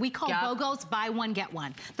 Another, we call BOGOs buy one, get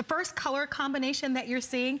one. The first color combination that you're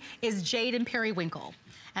seeing is Jade and Periwinkle.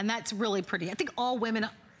 And that's really pretty. I think all women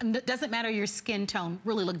and it doesn't matter your skin tone,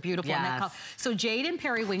 really look beautiful in that color. So jade and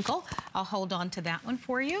periwinkle, I'll hold on to that one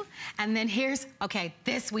for you. And then here's, okay,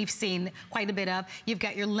 this we've seen quite a bit of. You've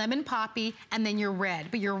got your lemon poppy and then your red,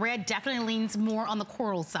 but your red definitely leans more on the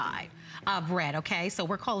coral side of red, okay? So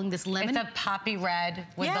we're calling this lemon. It's a poppy red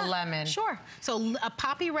with the lemon. Sure. So a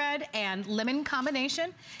poppy red and lemon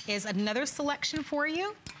combination is another selection for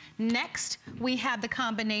you. Next, we have the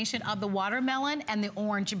combination of the watermelon and the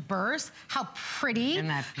orange burst. How pretty, Isn't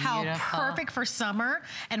that how perfect for summer.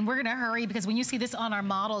 And we're gonna hurry because when you see this on our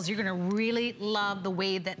models, you're gonna really love the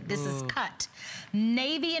way that this is cut.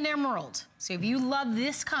 Navy and emerald. So if you love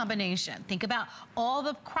this combination, think about all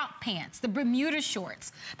the crop pants, the Bermuda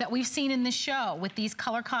shorts that we've seen in the show with these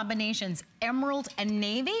color combinations, emerald and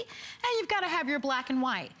navy, and you've gotta have your black and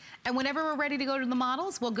white. And whenever we're ready to go to the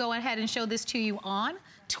models, we'll go ahead and show this to you on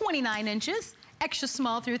 29 inches, extra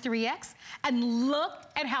small through 3X, and look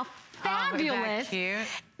at how fabulous.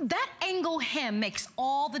 That angle hem makes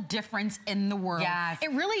all the difference in the world. Yes.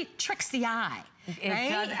 It really tricks the eye. It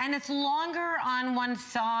does, and it's longer on one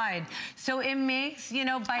side. So it makes, you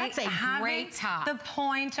know, by having the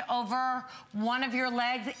point over one of your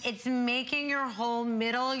legs, it's making your whole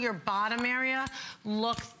middle, your bottom area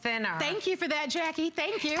look thinner. Thank you for that, Jackie.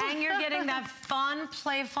 Thank you. And you're getting that fun,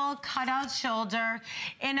 playful cutout shoulder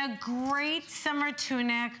in a great summer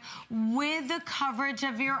tunic with the coverage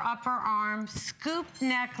of your upper arm, scooped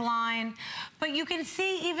neckline. But you can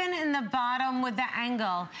see even in the bottom with the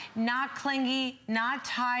angle, not clingy, not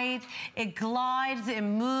tight. It glides, it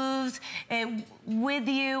moves with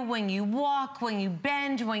you when you walk, when you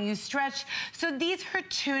bend, when you stretch. So these are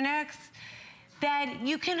tunics that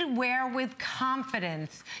you can wear with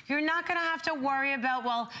confidence. You're not gonna have to worry about,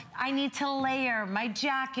 well, I need to layer my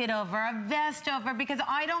jacket over, a vest over, because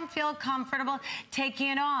I don't feel comfortable taking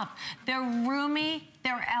it off. They're roomy,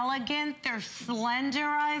 they're elegant, they're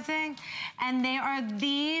slenderizing, and they are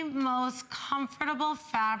the most comfortable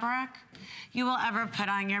fabric you will ever put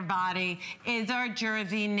on your body. Is our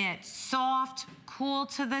jersey knit. Soft, cool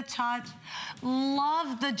to the touch.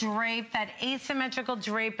 Love the drape, that asymmetrical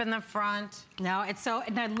drape in the front. No, it's so,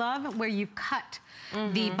 and I love where you've cut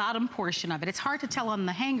the bottom portion of it. It's hard to tell on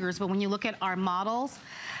the hangers, but when you look at our models,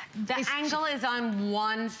 the angle is on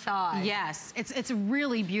one side. Yes, it's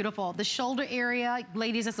really beautiful. The shoulder area,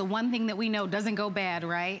 ladies, that's the one thing that we know doesn't go bad,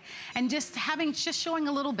 right? And just showing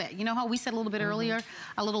a little bit. You know how we said a little bit earlier,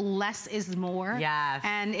 a little less is more? Yes.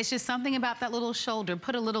 And it's just something about that little shoulder.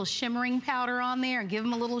 Put a little shimmering powder on there and give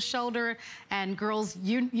them a little shoulder, and girls,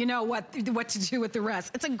 you know what to do with the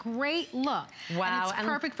rest. It's a great look. Wow. And it's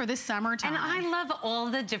perfect for this summertime. And I love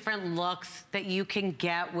all the different looks that you can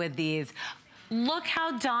get with these. Look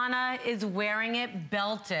how Donna is wearing it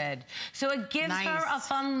belted. So it gives her a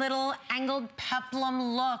fun little angled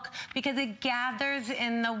peplum look because it gathers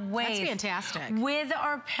in the waist. That's fantastic. With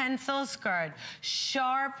our pencil skirt.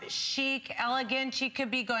 Sharp, chic, elegant. She could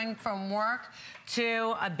be going from work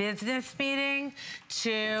to a business meeting,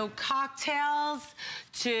 to cocktails,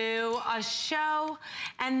 to a show.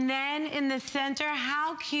 And then in the center,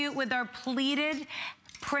 how cute with our pleated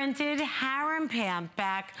printed harem pant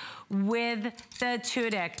back with the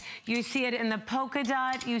tunic. You see it in the polka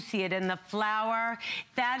dot, you see it in the flower.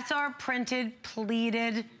 That's our printed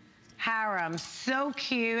pleated harem. So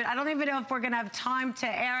cute. I don't even know if we're gonna have time to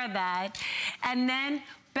air that. And then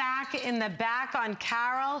back in the back on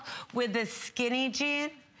Carol with the skinny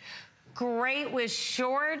jean. Great with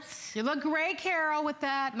shorts. You look great, Carol, with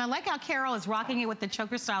that. And I like how Carol is rocking it with the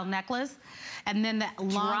choker style necklace and then that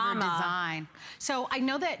longer design. So I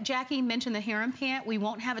know that Jackie mentioned the harem pant. We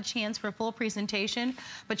won't have a chance for a full presentation,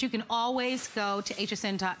 but you can always go to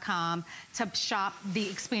hsn.com to shop the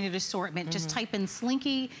expanded assortment. Just type in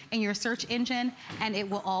Slinky in your search engine and it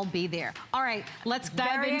will all be there. All right, let's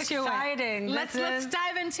dive into it. Let's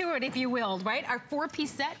dive into it, if you will, right? Our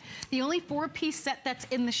 4-piece set, the only 4-piece set that's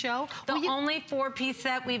in the show. The only 4-piece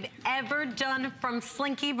set we've ever done from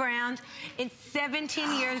Slinky brand. It's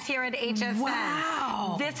 17 years here at HSN.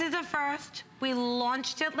 Wow. This is a first. We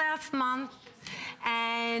launched it last month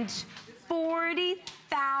and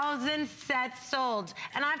 40,000 sets sold.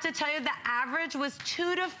 And I have to tell you, the average was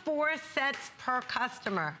 2 to 4 sets per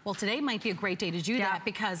customer. Well, today might be a great day to do that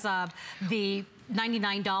because of the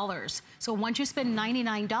 $99. So once you spend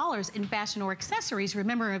 $99 in fashion or accessories,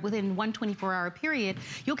 remember within one 24-hour period,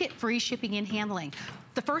 you'll get free shipping and handling.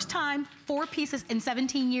 The first time, 4 pieces in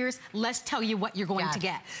 17 years, let's tell you what you're going to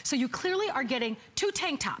get. So you clearly are getting 2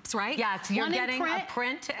 tank tops, right? Yes, you're getting a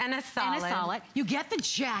print and a solid. You get the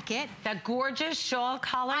jacket. That gorgeous shawl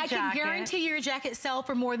collar jacket. I can guarantee your jacket sell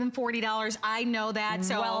for more than $40. I know that.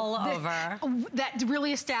 So well over. That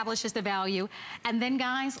really establishes the value. And then,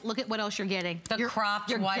 guys, look at what else you're getting. The cropped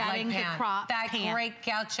wide leg pant. The cropped that pant. great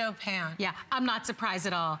gaucho pant. Yeah, I'm not surprised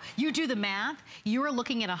at all. You do the math, you're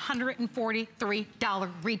looking at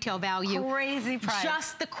 $143 retail value. Crazy price.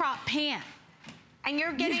 Just the crop pant. And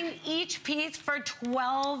you're getting each piece for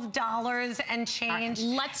 $12 and change.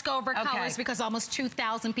 Right, let's go over colors because almost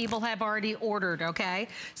 2,000 people have already ordered, okay?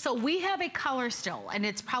 So we have a color still, and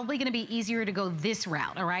it's probably gonna be easier to go this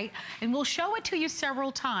route, all right? And we'll show it to you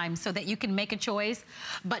several times so that you can make a choice,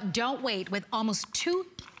 but don't wait. With almost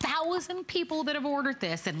 2,000 people that have ordered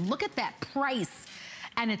this, and look at that price,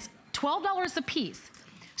 and it's $12 a piece.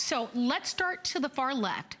 So let's start to the far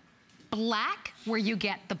left. Black, where you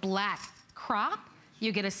get the black crop,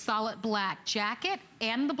 you get a solid black jacket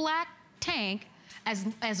and the black tank,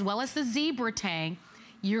 as well as the zebra tank.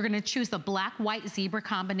 You're gonna choose the black-white zebra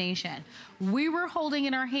combination. We were holding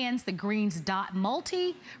in our hands the greens dot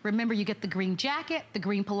multi. Remember, you get the green jacket, the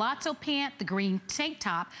green palazzo pant, the green tank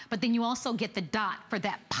top, but then you also get the dot for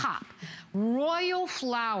that pop. Royal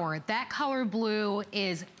flower, that color blue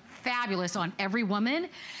is fabulous on every woman.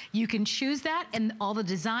 You can choose that and all the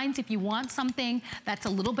designs. If you want something that's a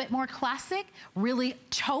little bit more classic, really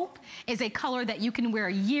taupe is a color that you can wear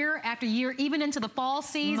year after year, even into the fall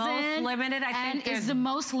season. Most limited, I think. And is the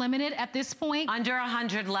most limited at this point. Under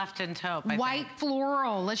 100 left in taupe, I White think.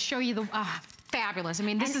 Floral, let's show you the, fabulous. I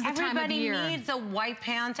mean, this is the time of year. Everybody needs a white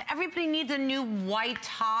pant. Everybody needs a new white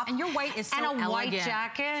top. And your white is so and a elegant. White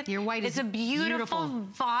jacket. Your white is a beautiful,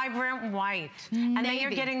 vibrant white. Navy. And then you're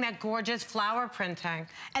getting that gorgeous flower printing.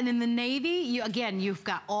 And in the navy, you've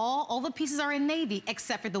got all the pieces are in navy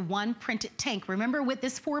except for the one printed tank. Remember, with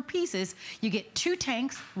this 4 pieces, you get 2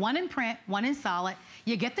 tanks, 1 in print, 1 in solid.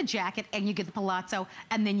 You get the jacket and you get the palazzo,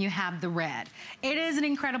 and then you have the red. It is an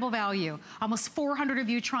incredible value. Almost 400 of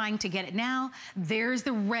you trying to get it now. There's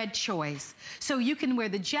the red choice. So you can wear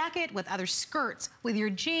the jacket with other skirts, with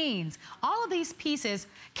your jeans. All of these pieces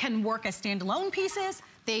can work as standalone pieces.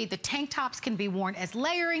 The tank tops can be worn as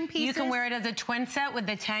layering pieces. You can wear it as a twin set with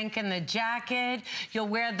the tank and the jacket. You'll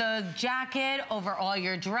wear the jacket over all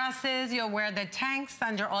your dresses. You'll wear the tanks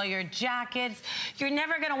under all your jackets. You're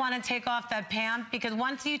never gonna wanna take off that pant because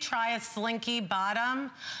once you try a slinky bottom,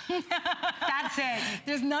 that's it.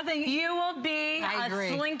 There's nothing. You will be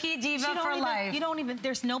a slinky diva for life. You don't even,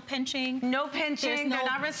 there's no pinching. No pinching, they're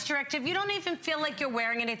not restrictive. You don't even feel like you're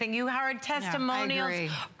wearing anything. You heard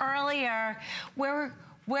testimonials earlier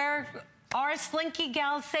where our slinky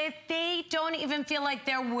gals say they don't even feel like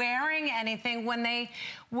they're wearing anything when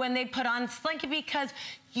they put on slinky because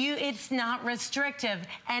it's not restrictive.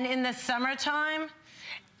 And in the summertime,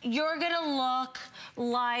 you're gonna look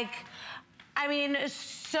like, I mean,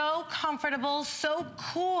 so comfortable, so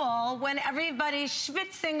cool. When everybody's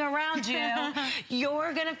schwitzing around you,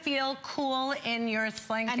 you're gonna feel cool in your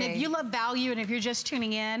slinky. And if you love value and if you're just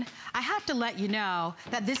tuning in, I have to let you know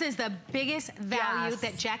that this is the biggest value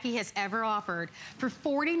that Jackie has ever offered. For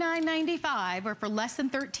 $49.95 or for less than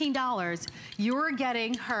 $13, you're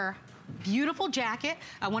getting her beautiful jacket.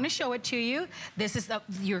 I want to show it to you. This is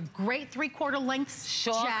your great 3/4 length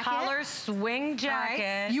short collar swing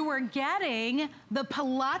jacket. Right. You are getting the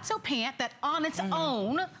palazzo pant that on its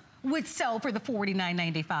own would sell for the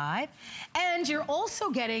 $49.95. And you're also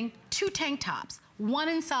getting 2 tank tops, 1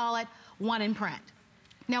 in solid, 1 in print.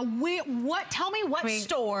 Now, tell me what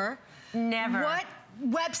store, what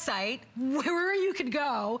website, where you could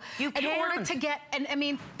go in order to get, and I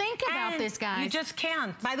mean, think about this, guys. You just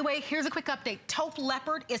can't. By the way, here's a quick update. Taupe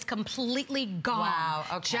leopard is completely gone. Wow,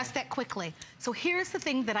 okay. Just that quickly. So here's the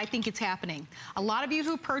thing that I think it's happening. A lot of you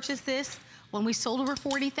who purchased this when we sold over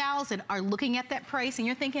 40,000 are looking at that price and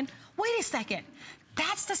you're thinking, wait a second,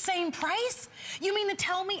 that's the same price? You mean to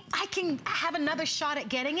tell me I can have another shot at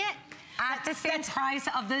getting it? At the same price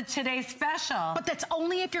of today's special. But that's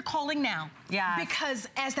only if you're calling now. Yeah. Because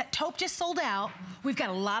as that taupe just sold out, we've got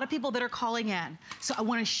a lot of people that are calling in. So I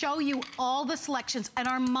want to show you all the selections, and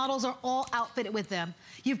our models are all outfitted with them.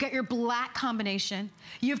 You've got your black combination.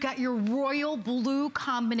 You've got your royal blue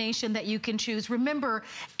combination that you can choose. Remember,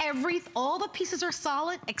 all the pieces are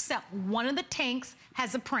solid except one of the tanks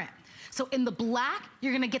has a print. So in the black,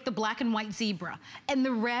 you're gonna get the black and white zebra. In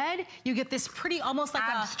the red, you get this pretty, almost like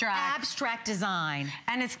abstract design.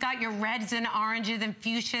 And it's got your reds and oranges and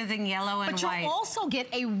fuchsias and yellow and white. But you'll also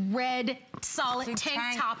get a red solid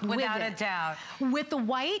tank top without a doubt. With the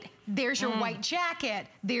white, there's your white jacket,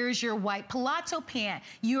 there's your white palazzo pant.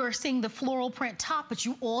 You are seeing the floral print top, but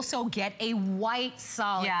you also get a white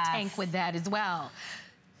solid tank with that as well.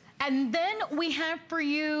 And then we have for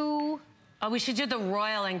you Oh, we should do the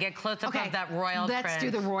royal and get close up of that royal print. Let's do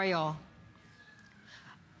the royal.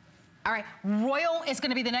 All right, royal is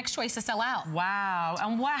gonna be the next choice to sell out. Wow,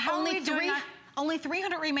 and how are we doing that? Only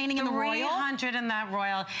 300 remaining in the royal. 300 in that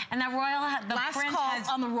royal. And that royal, the last print call has,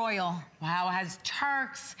 on the royal. Wow, it has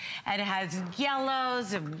Turks, and it has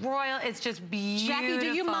yellows and royal. It's just beautiful. Jackie,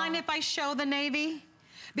 do you mind if I show the navy?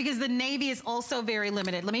 Because the navy is also very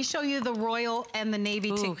limited. Let me show you the royal and the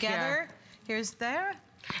navy together. Here's there.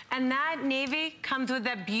 And that navy comes with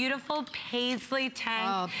that beautiful paisley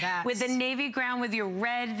tank with the navy ground with your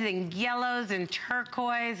reds and yellows and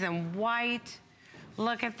turquoise and white.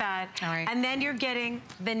 Look at that. All right. And then you're getting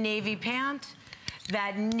the navy pant,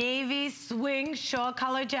 that navy swing shawl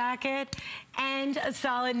color jacket, and a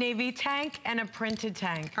solid navy tank and a printed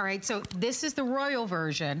tank. All right, so this is the royal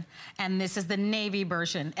version, and this is the navy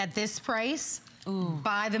version. At this price,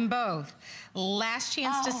 buy them both. Last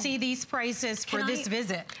chance to see these prices for this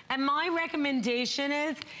visit. And my recommendation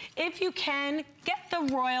is, if you can, get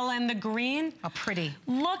the royal and the green. Oh, pretty.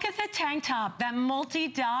 Look at the tank top. That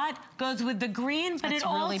multi-dot goes with the green, but it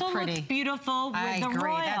also looks beautiful with the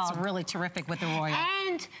royal. That's really terrific with the royal.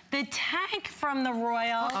 And the tank from the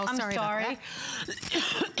royal, I'm sorry.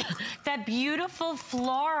 That beautiful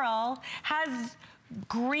floral has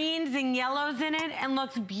greens and yellows in it and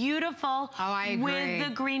looks beautiful with the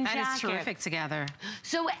green jacket. That is terrific together.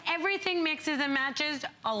 So everything mixes and matches.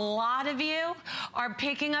 A lot of you are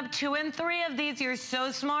picking up 2 and 3 of these. You're so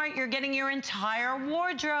smart. You're getting your entire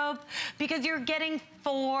wardrobe because you're getting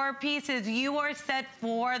 4 pieces. You are set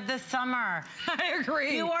for the summer. I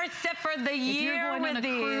agree. You are set for the year. If you're going on a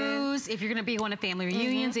cruise, if you're going to be going to family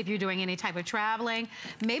reunions, if you're doing any type of traveling,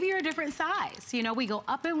 maybe you're a different size. You know, we go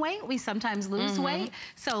up in weight. We sometimes lose weight.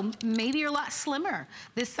 So maybe you're a lot slimmer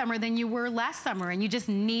this summer than you were last summer, and you just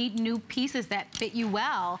need new pieces that fit you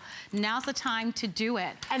well. Now's the time to do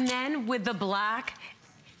it. And then with the black,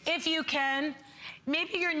 if you can,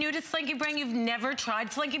 maybe you're new to Slinky Brand, you've never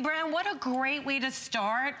tried Slinky Brand. What a great way to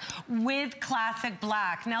start with classic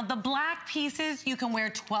black. Now the black pieces, you can wear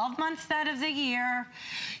 12 months out of the year.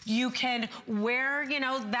 You can wear, you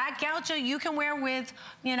know, that gaucho you can wear with,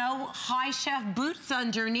 you know, high chef boots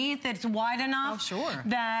underneath. It's wide enough. Oh, sure.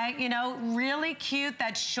 That, you know, really cute.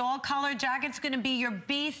 That shawl color jacket's gonna be your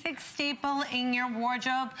basic staple in your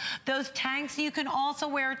wardrobe. Those tanks you can also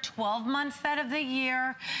wear 12 months out of the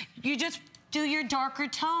year. You just do your darker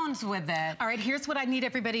tones with it. All right, here's what I need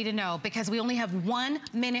everybody to know, because we only have 1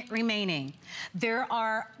 minute remaining. There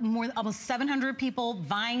are almost 700 people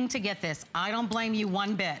vying to get this. I don't blame you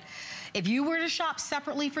one bit. If you were to shop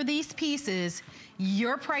separately for these pieces,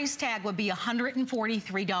 your price tag would be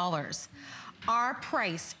 $143. Our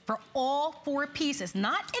price for all 4 pieces,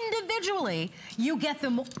 not individually, you get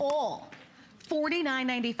them all.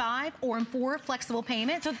 $49.95 or in 4 flexible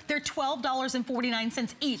payments. So they're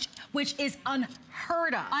 $12.49 each, which is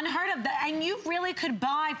unheard of. Unheard of. And you really could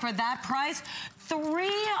buy for that price 3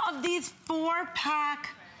 of these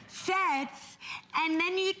 4-pack sets, and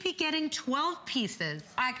then you'd be getting 12 pieces.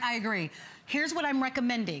 I agree. Here's what I'm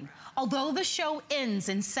recommending. Although the show ends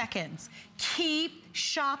in seconds, keep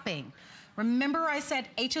shopping. Remember I said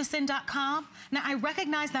hsn.com? Now I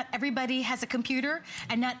recognize not everybody has a computer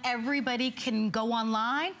and not everybody can go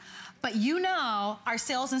online, but you know our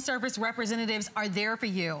sales and service representatives are there for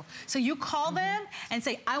you. So you call them and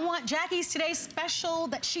say, I want Jackie's today's special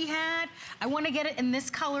that she had. I want to get it in this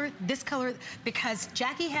color, because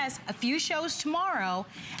Jackie has a few shows tomorrow,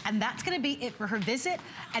 and that's going to be it for her visit.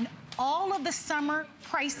 And all of the summer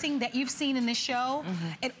pricing that you've seen in this show,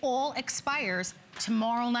 it all expires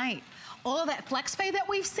tomorrow night. All of that flex pay that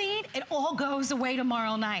we've seen, it all goes away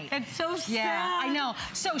tomorrow night. It's so sad. Yeah, I know.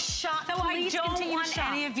 So shop, so please continue to shop. I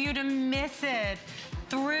don't want any of you to miss it.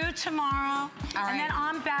 Through tomorrow, all right. And then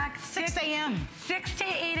I'm back 6 a.m. 6 to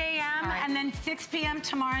 8 a.m. Right. And then 6 p.m.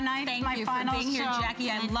 tomorrow night. Thank my you final for being here,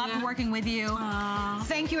 Jackie. I loved working with you.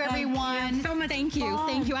 Thank you, everyone. So much Thank you. fun.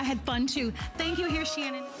 Thank you. I had fun too. Thank you. Here's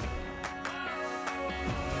Shannon.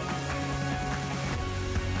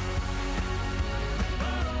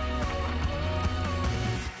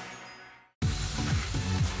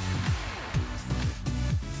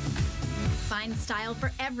 Find style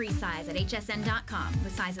for every size at hsn.com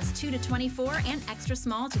with sizes 2 to 24 and extra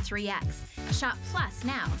small to 3X. Shop Plus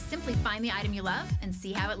now. Simply find the item you love and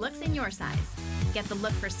see how it looks in your size. Get the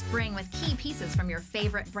look for spring with key pieces from your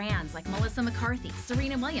favorite brands like Melissa McCarthy,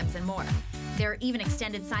 Serena Williams, and more. There are even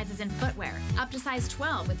extended sizes in footwear, up to size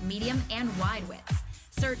 12 with medium and wide widths.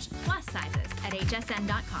 Search Plus sizes at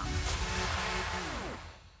hsn.com.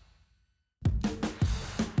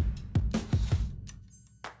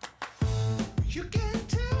 You can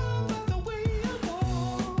tell by the way you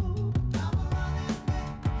walk.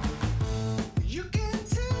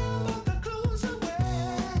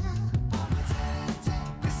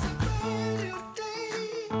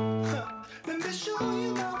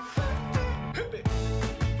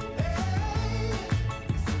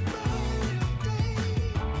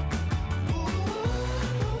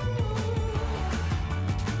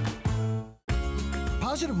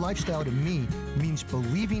 Positive lifestyle to me means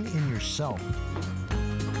believing in yourself.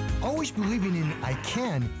 Always believing in I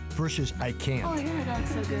can versus I can't. Oh, here we go.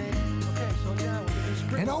 So good. Okay, so yeah, we'll do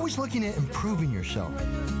this. And always looking at improving yourself.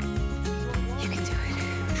 You can do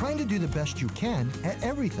it. Trying to do the best you can at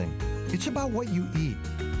everything. It's about what you eat,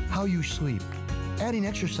 how you sleep, adding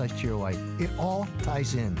exercise to your life. It all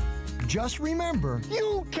ties in. Just remember,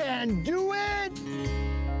 you can do it!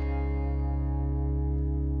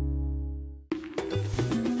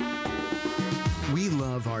 We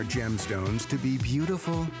love our gemstones to be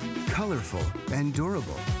beautiful, colorful, and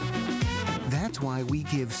durable. That's why we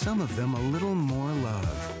give some of them a little more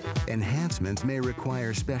love. Enhancements may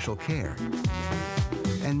require special care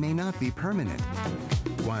and may not be permanent,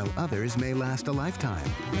 while others may last a lifetime.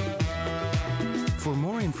 For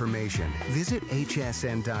more information, visit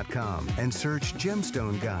hsn.com and search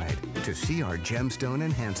Gemstone Guide to see our gemstone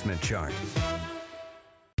enhancement chart.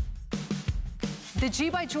 The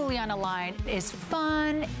G by Giuliana line is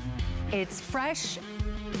fun, it's fresh,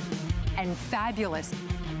 and fabulous.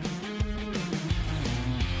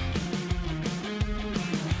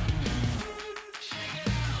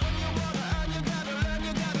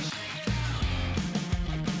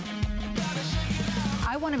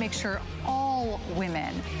 I want to make sure all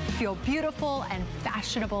women feel beautiful and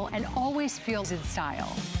fashionable and always feel in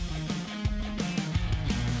style.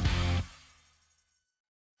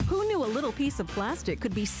 Who knew a little piece of plastic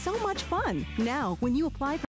could be so much fun? Now, when you apply for